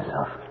help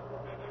myself.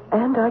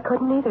 And I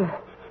couldn't either.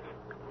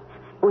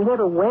 We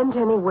never went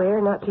anywhere,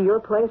 not to your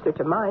place or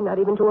to mine, not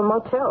even to a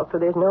motel, so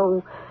there's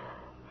no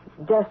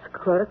desk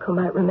clerk who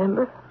might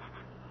remember.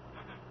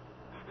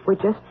 We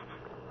just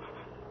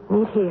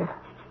meet here.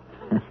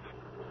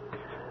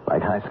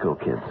 Like high school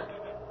kids.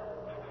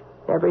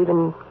 Never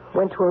even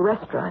went to a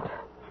restaurant.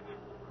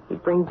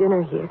 He'd bring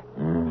dinner here.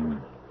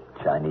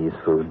 Chinese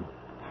food.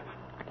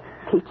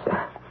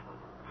 Pizza.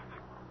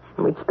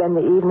 And we'd spend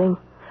the evening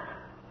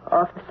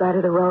off the side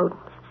of the road,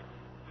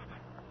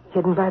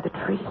 hidden by the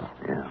trees.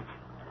 Yeah.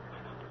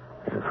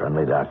 In the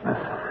friendly darkness.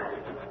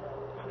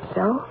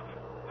 So,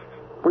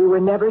 we were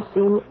never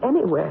seen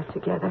anywhere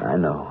together. I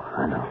know.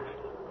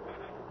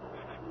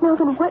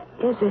 Melvin, what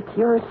is it?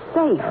 You're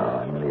safe.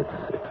 Oh, Emily,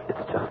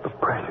 it's just the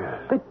pressure.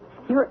 But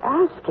you're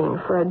asking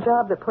for a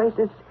job that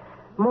places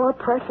more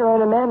pressure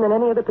on a man than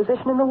any other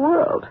position in the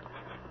world.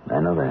 I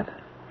know that.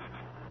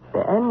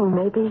 And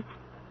maybe...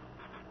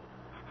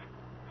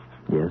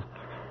 Yes?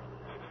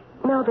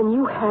 Melvin,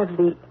 you have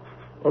the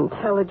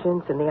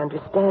intelligence and the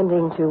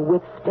understanding to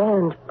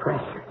withstand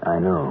pressure. I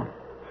know.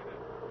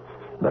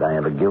 But I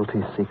have a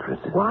guilty secret.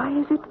 Why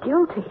is it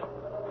guilty?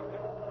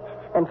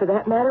 And for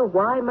that matter,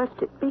 why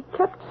must it be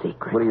kept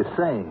secret? What are you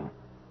saying?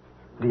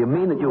 Do you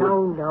mean that you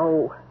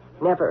No,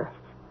 never.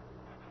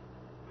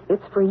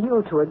 It's for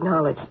you to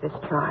acknowledge this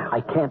child.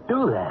 I can't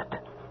do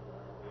that.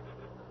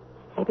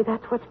 Maybe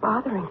that's what's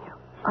bothering you.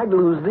 I'd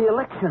lose the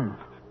election.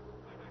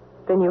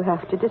 Then you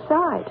have to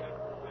decide.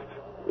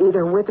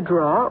 Either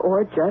withdraw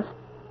or just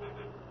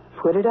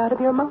put it out of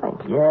your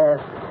mind. Yes,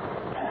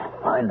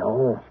 I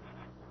know.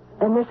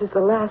 And this is the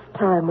last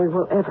time we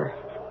will ever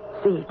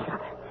see each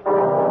other.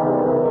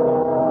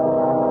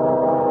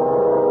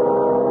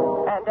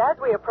 And as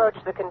we approach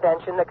the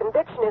convention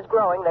is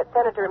growing that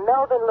Senator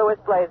Melvin Lewis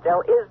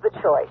Blaisdell is the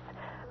choice.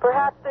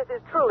 Perhaps this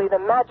is truly the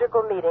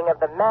magical meeting of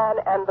the man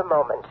and the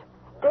moment.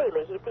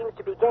 Daily, he seems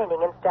to be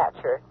gaining in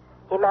stature.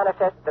 He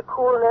manifests a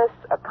coolness,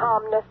 a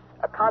calmness,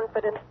 a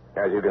confidence.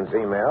 As you can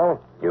see,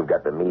 Mel, you've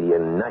got the media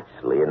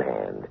nicely in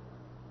hand.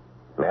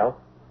 Mel?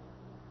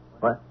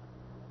 What?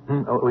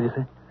 What did you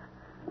say?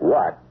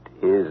 What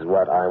is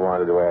what I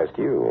wanted to ask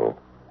you?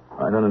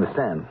 I don't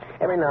understand.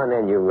 Every now and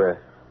then you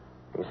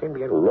seem to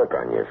get a look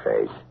on your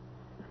face.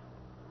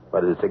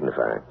 What does it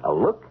signify? A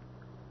look?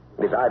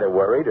 It's either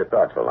worried or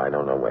thoughtful. I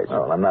don't know which.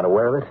 Oh, I'm not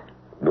aware of it?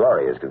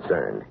 Gloria is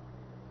concerned.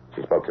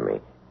 She spoke to me.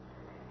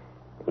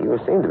 You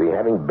seem to be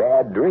having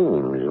bad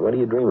dreams. What do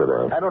you dream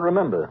about? I don't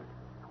remember.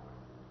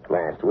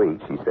 Last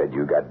week, she said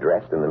you got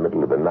dressed in the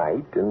middle of the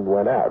night and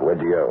went out.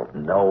 Where'd you go?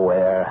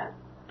 Nowhere.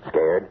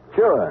 Scared?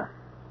 Sure.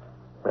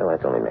 Well,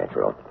 that's only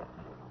natural.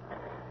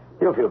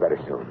 You'll feel better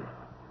soon.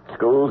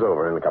 School's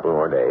over in a couple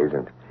more days,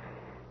 and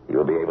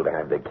you'll be able to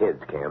have the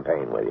kids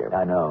campaign with you.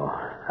 I know.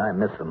 I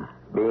miss them.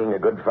 Being a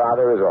good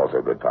father is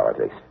also good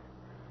politics.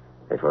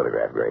 They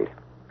photograph great.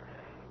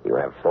 You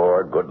have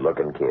 4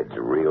 good-looking kids,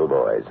 real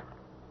boys.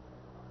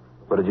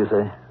 What did you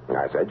say?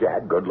 I said you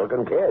had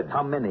good-looking kids.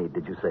 How many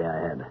did you say I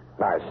had?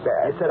 I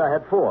said... You said I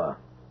had 4.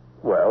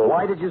 Well...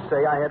 Why did you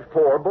say I had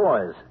 4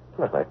 boys?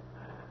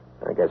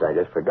 I guess I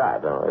just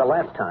forgot. The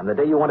last time, the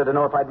day you wanted to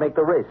know if I'd make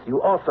the race,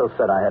 you also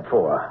said I had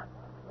 4.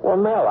 Well,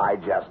 Mel, I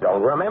just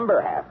don't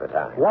remember half the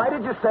time. Why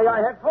did you say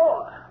I had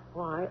 4?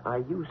 Why are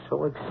you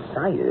so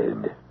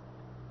excited?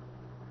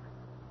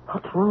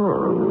 What's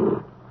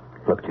wrong?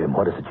 Look, Jim,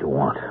 what is it you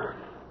want?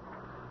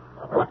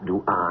 What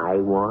do I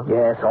want?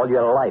 Yes, all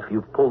your life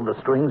you've pulled the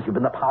strings. You've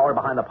been the power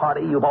behind the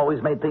party. You've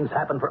always made things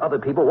happen for other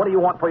people. What do you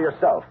want for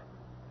yourself?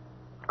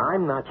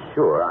 I'm not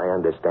sure I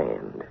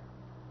understand.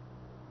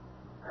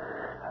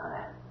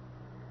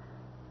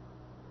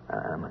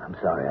 I'm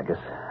sorry. I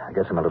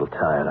guess I'm a little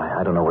tired.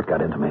 I don't know what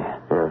got into me.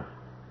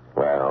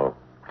 Well,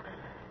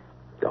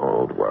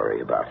 don't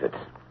worry about it.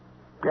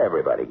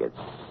 Everybody gets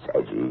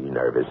edgy,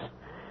 nervous.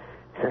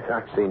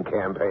 I've seen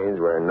campaigns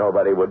where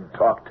nobody would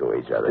talk to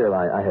each other. Still,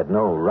 I had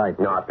no right...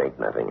 No, I think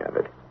nothing of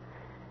it.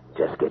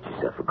 Just get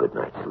yourself a good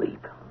night's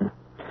sleep.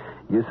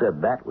 You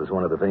said that was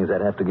one of the things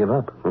I'd have to give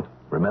up.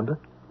 Remember?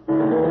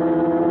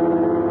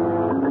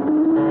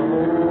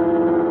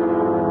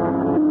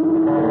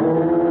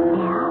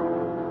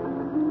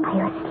 Are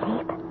you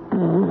asleep?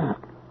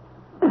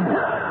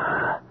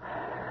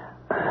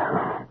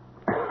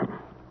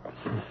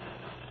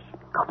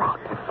 Go back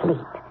to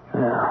sleep.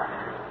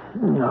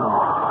 No.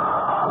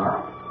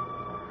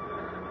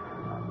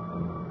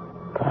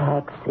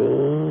 Taxi.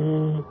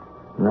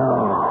 No,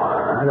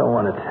 I don't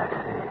want a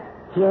taxi.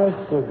 Yes,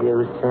 you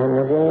do,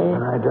 Senator.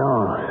 I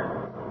don't.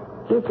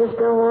 You just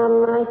don't want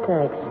my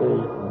taxi.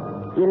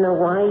 You know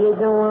why you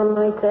don't want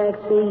my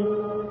taxi?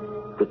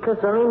 Because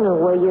I know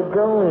where you're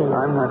going.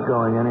 I'm not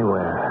going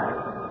anywhere.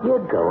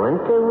 You're going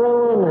to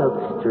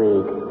Roanoke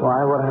Street.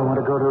 Why would I want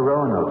to go to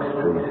Roanoke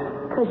Street?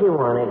 Because you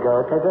want to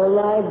go to the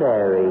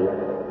library.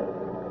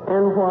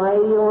 And why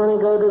you want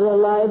to go to the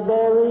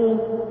library?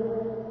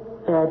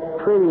 That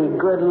pretty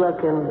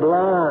good-looking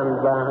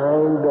blonde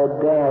behind the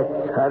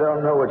desk. I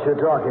don't know what you're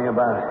talking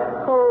about.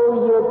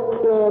 Oh, you're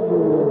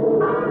kidding.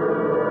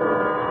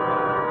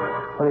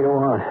 What do you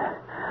want?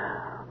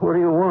 What do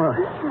you want?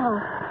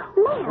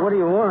 Mel. What do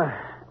you want?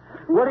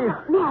 What do you...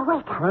 Mel,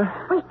 wake up. Huh?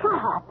 Wake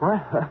up.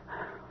 What?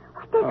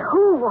 What does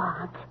who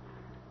want?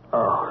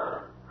 Oh.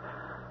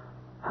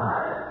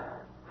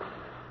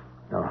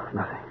 No,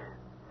 nothing.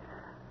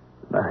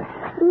 Nothing.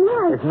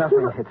 Mel, It's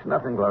nothing. It's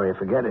nothing, Gloria.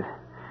 Forget it.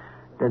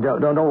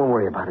 Don't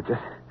worry about it.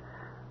 Just,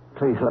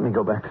 please, let me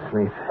go back to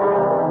sleep.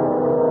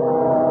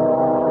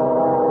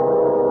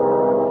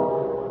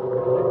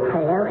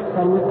 Hello,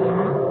 Senator.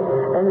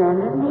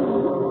 Remember me?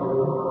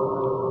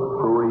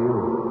 Who are you?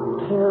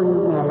 June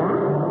Miller.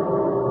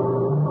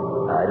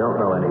 I don't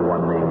know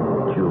anyone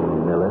named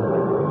June Miller.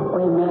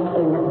 We met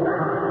in the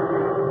park.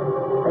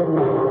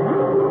 Remember?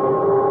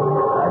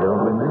 I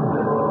don't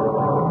remember.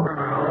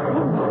 I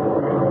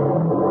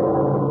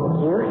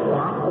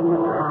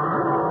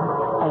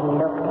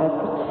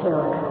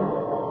children.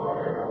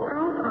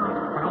 I must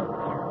find out.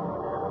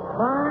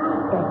 Why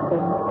does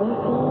this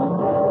busy,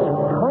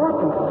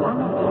 important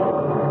senator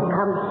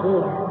come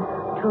here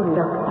to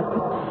look at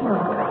the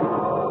children?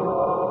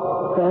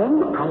 Then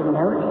I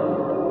noticed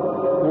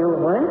you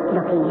weren't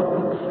looking at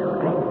the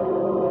children,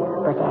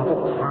 but at a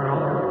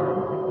child.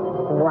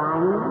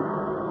 One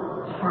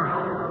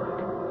child.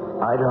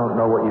 I don't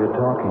know what you're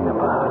talking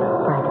about.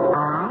 But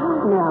I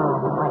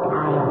know what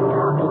I am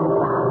talking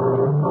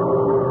about.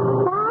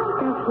 Why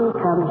does he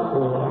come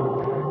here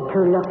to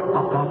look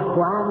at that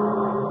one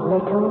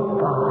little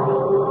boy?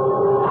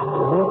 That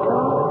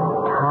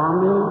little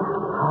Tommy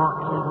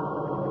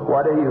Hawkins.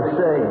 What are you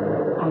saying?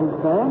 And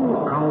then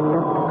I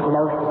looked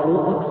closely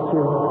at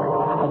you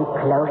and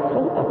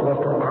closely at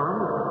little Tommy.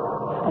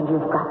 And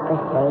you've got the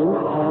same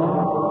hair,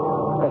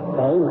 the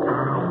same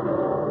eyes,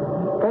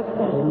 the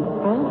same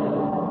face.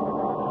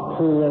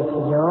 He is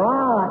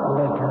your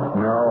little.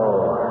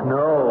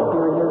 No.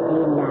 Do you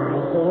deny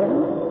him?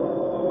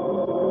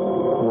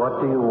 What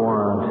do you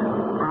want?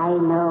 I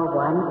know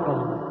one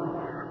thing.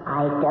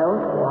 I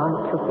don't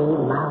want to be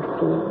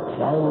Mousy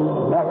Jane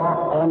Miller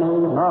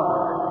anymore.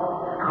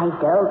 I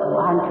don't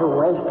want to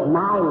waste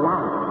my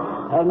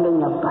life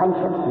ending a bunch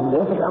of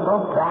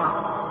miserable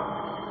brats.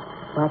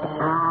 But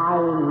I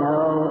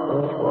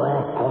know it's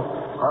worth a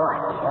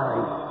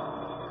fortune.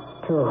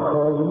 To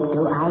whom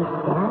do I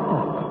sell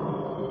it?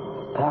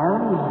 Tell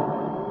me.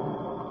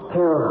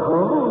 To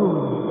whom?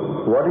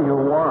 What do you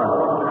want?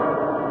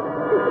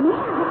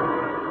 Now.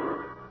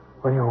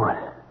 What do you want?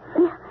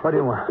 Now. What do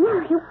you want? Now,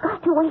 you've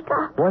got to wake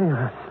up. What do you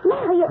want?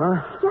 Now,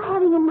 you're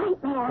having a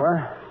nightmare.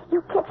 What?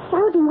 You kept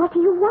shouting, what do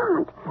you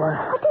want? What?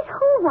 What does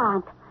who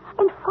want?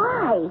 And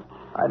why?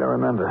 I don't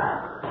remember.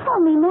 Tell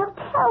me, Mel,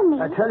 tell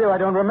me. I tell you, I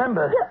don't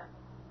remember.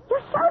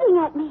 You're shouting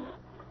at me.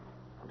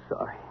 I'm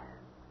sorry.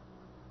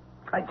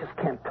 I just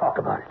can't talk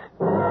about it.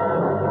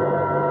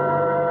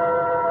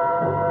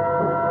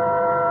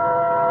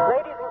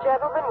 Ladies and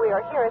gentlemen, we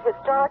are here at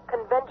Historic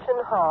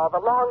Convention Hall. The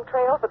long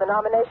trail for the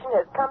nomination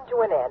has come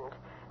to an end.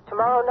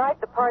 Tomorrow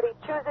night, the party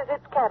chooses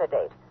its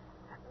candidate.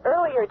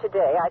 Earlier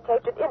today, I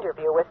taped an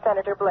interview with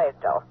Senator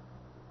Blaisdell.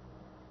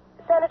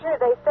 Senator,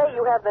 they say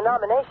you have the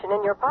nomination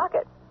in your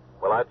pocket.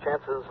 Well, our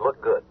chances look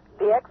good.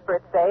 The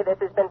experts say this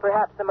has been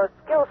perhaps the most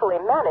skillfully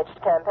managed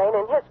campaign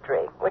in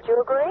history. Would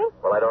you agree?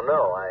 Well, I don't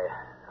know.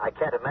 I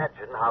can't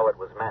imagine how it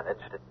was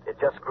managed. It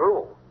just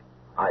grew.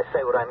 I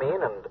say what I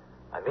mean, and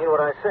I mean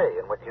what I say,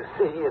 and what you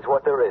see is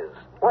what there is.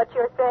 What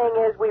you're saying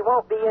is we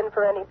won't be in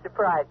for any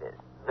surprises.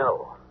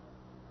 No.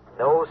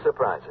 No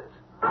surprises.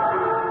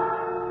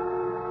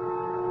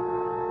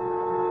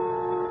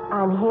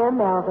 I'm here,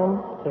 Melvin.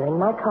 Here in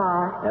my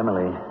car.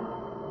 Emily,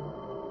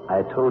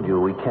 I told you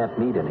we can't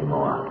meet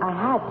anymore. I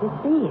had to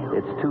see you.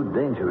 It's too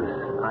dangerous.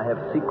 I have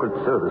Secret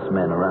Service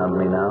men around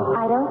me now.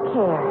 I don't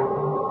care.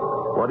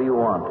 What do you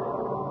want?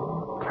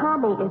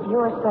 Tommy is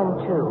your son,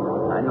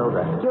 too. I know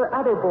that. Your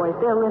other boys,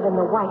 they'll live in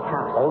the White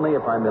House. Only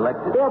if I'm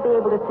elected. They'll be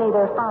able to say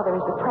their father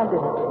is the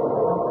president.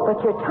 But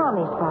you're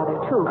Tommy's father,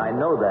 too. I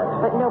know that.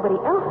 But nobody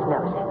else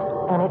knows it.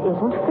 And it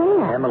isn't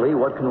fair. Emily,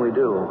 what can we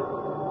do?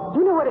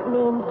 You know what it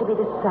means to be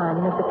the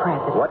son of the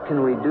president. What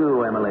can we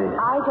do, Emily?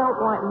 I don't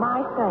want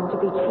my son to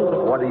be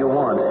cheated. What do you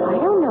want? I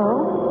don't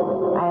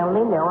know. I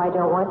only know I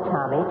don't want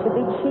Tommy to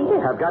be cheated.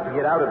 I've got to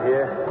get out of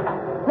here.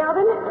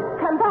 Melvin,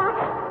 come back.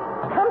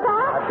 Come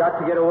back. I've got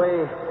to get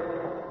away.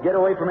 Get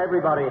away from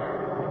everybody.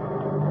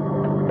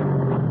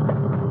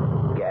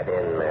 Get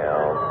in,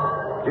 Mel.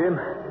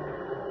 Jim,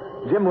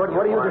 what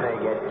are you want to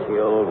get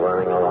killed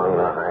running along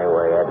the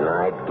highway at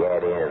night?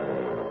 Get in.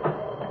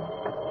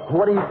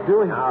 What are you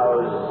doing?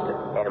 How's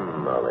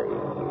Emily?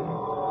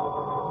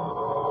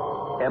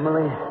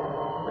 Emily?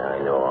 I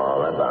know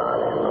all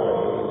about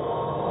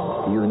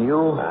Emily. You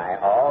knew? I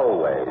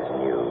always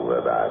knew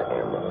about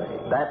Emily.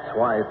 That's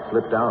why it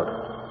slipped out.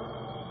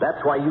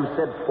 That's why you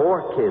said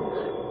 4 kids.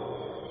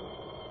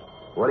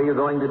 What are you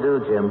going to do,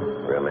 Jim?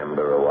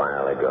 Remember a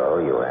while ago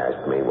you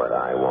asked me what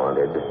I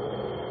wanted?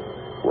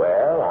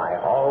 Well, I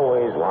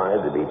always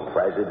wanted to be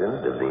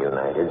president of the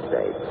United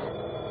States.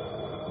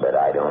 But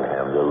I don't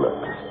have the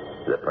looks,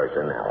 the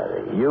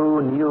personality.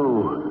 You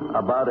knew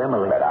about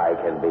Emily. But I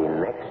can be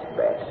next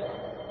best.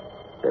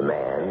 The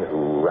man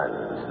who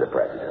runs the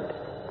president.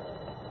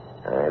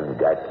 I've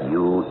got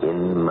you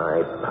in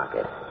my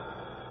pocket.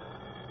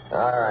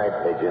 All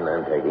right, Pigeon,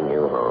 I'm taking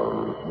you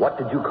home. What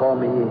did you call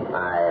me?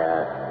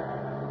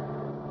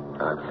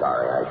 I'm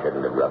sorry, I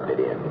shouldn't have rubbed it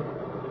in.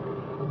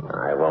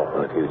 I won't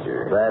in the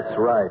future. That's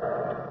right.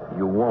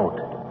 You won't.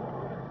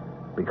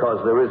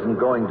 Because there isn't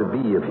going to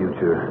be a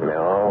future.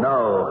 No?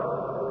 No.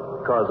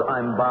 Because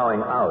I'm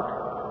bowing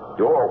out.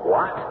 You're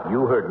what?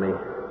 You heard me.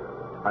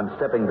 I'm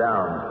stepping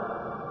down.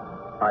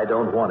 I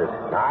don't want it.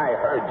 I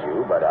heard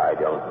you, but I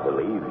don't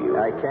believe you.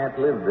 I can't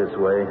live this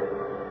way.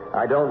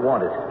 I don't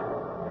want it.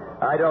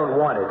 I don't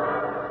want it.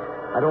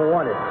 I don't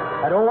want it.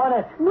 I don't want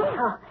it.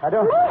 Mel! I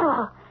don't...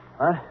 Mel!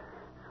 Huh?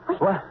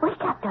 What?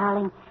 Wake up,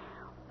 darling.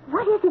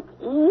 What is it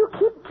you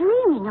keep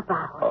dreaming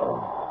about?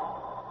 Oh.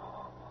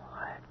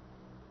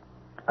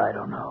 I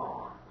don't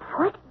know.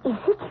 What is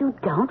it you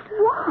don't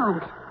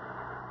want?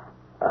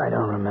 I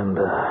don't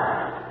remember.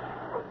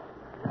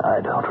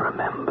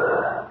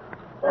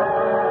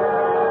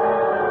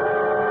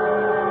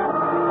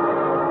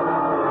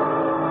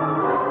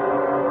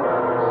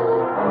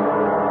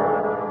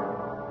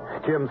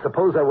 Jim,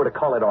 suppose I were to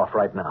call it off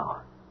right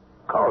now.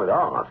 Call it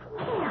off.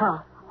 Yeah,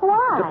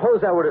 why?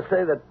 Suppose I were to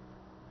say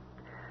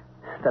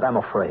that I'm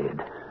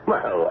afraid.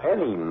 Well,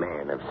 any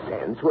man of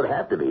sense would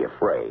have to be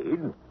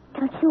afraid.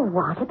 Don't you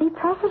want to be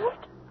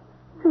president?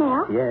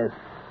 Mel? Yes,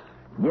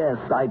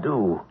 I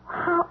do.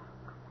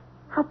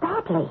 How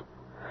badly?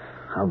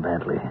 How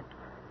badly?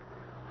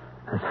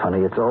 That's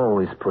funny. It's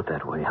always put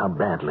that way. How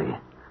badly?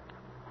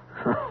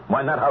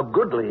 Why not how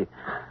goodly?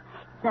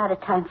 It's not a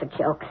time for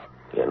jokes.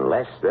 In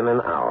less than an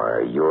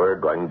hour, you're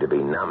going to be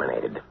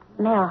nominated.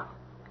 Mel,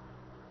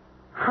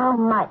 how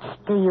much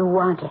do you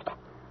want it?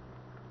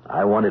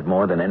 I want it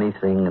more than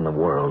anything in the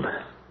world.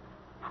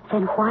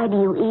 Then why do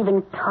you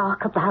even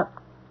talk about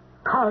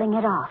calling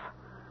it off?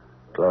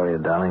 Gloria,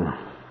 darling,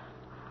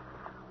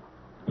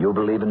 you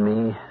believe in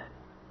me,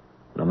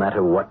 no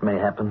matter what may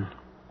happen?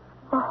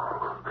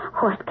 Oh,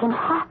 what can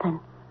happen?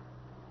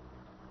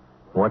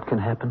 What can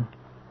happen?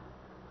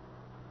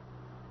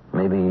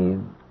 Maybe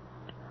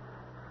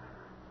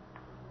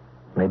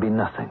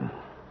nothing.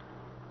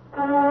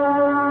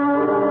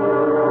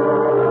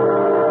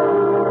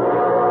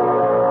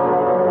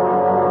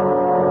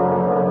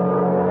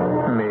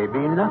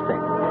 Maybe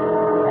nothing.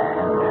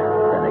 And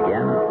then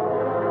again,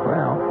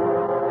 well,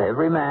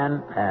 every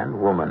man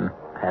and woman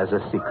has a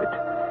secret.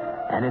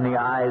 And in the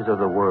eyes of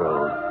the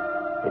world,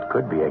 it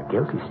could be a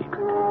guilty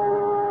secret.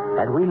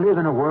 And we live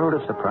in a world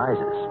of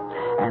surprises.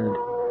 And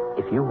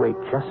if you wait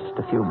just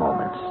a few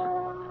moments,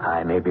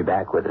 I may be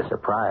back with a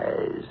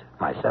surprise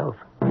myself.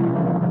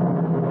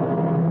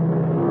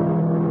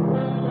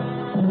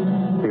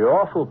 The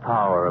awful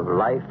power of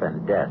life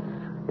and death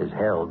is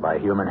held by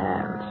human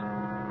hands.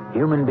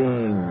 Human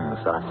beings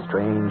are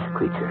strange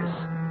creatures,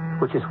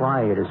 which is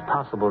why it is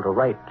possible to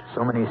write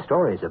so many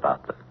stories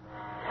about them.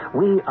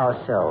 We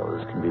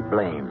ourselves can be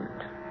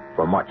blamed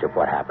for much of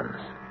what happens.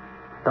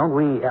 Don't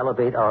we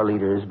elevate our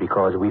leaders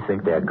because we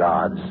think they're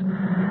gods?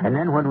 And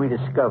then when we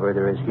discover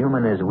they're as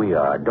human as we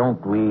are,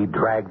 don't we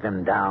drag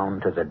them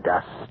down to the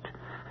dust?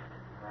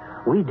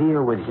 We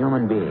deal with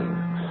human beings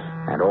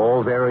and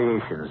all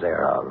variations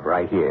thereof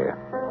right here,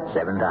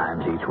 7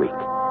 times each week.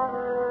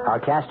 Our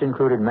cast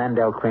included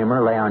Mandel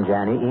Kramer, Leon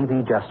Janney,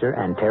 Evie Juster,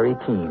 and Terry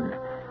Keane.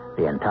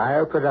 The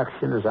entire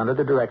production is under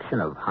the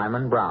direction of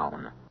Hyman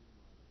Brown.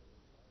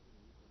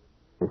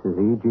 This is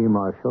E.G.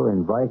 Marshall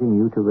inviting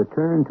you to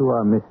return to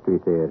our Mystery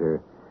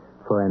Theater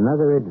for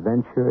another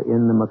adventure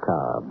in the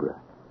macabre.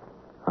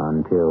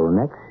 Until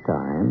next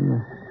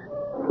time,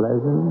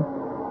 pleasant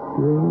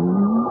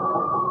dreams.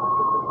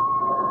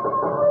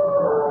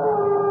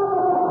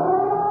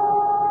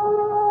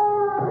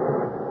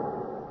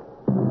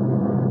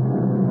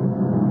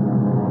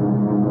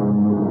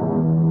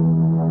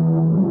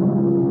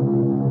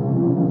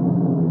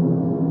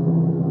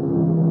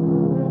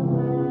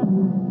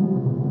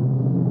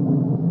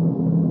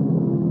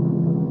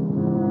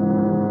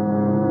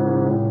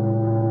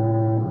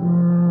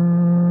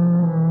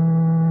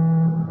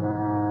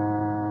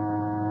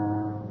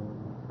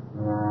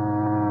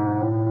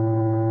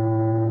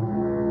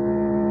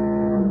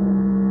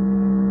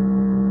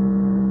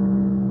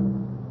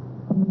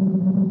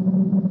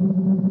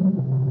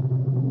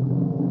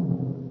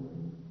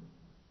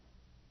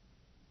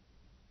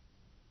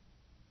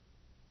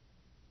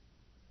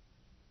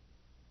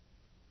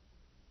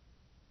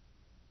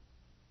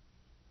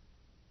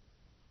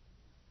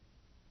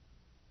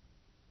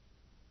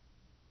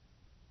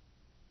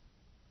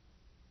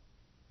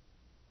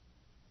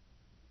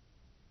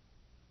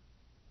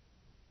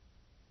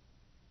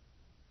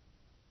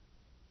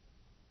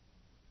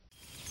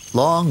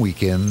 Long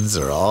weekends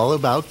are all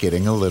about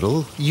getting a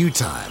little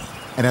you-time.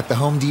 And at the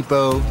Home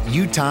Depot,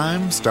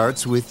 you-time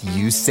starts with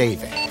you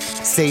saving.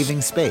 Saving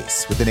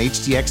space with an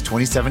HDX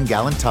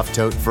 27-gallon Tough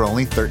Tote for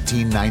only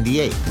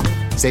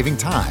 $13.98. Saving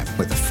time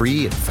with a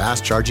free and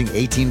fast-charging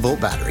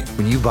 18-volt battery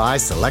when you buy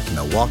select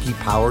Milwaukee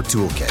Power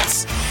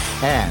Toolkits.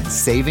 And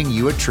saving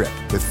you a trip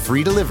with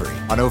free delivery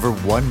on over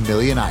 1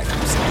 million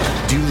items.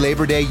 Do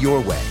Labor Day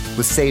your way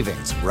with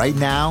savings right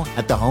now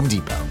at the Home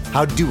Depot.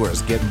 How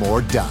doers get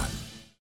more done.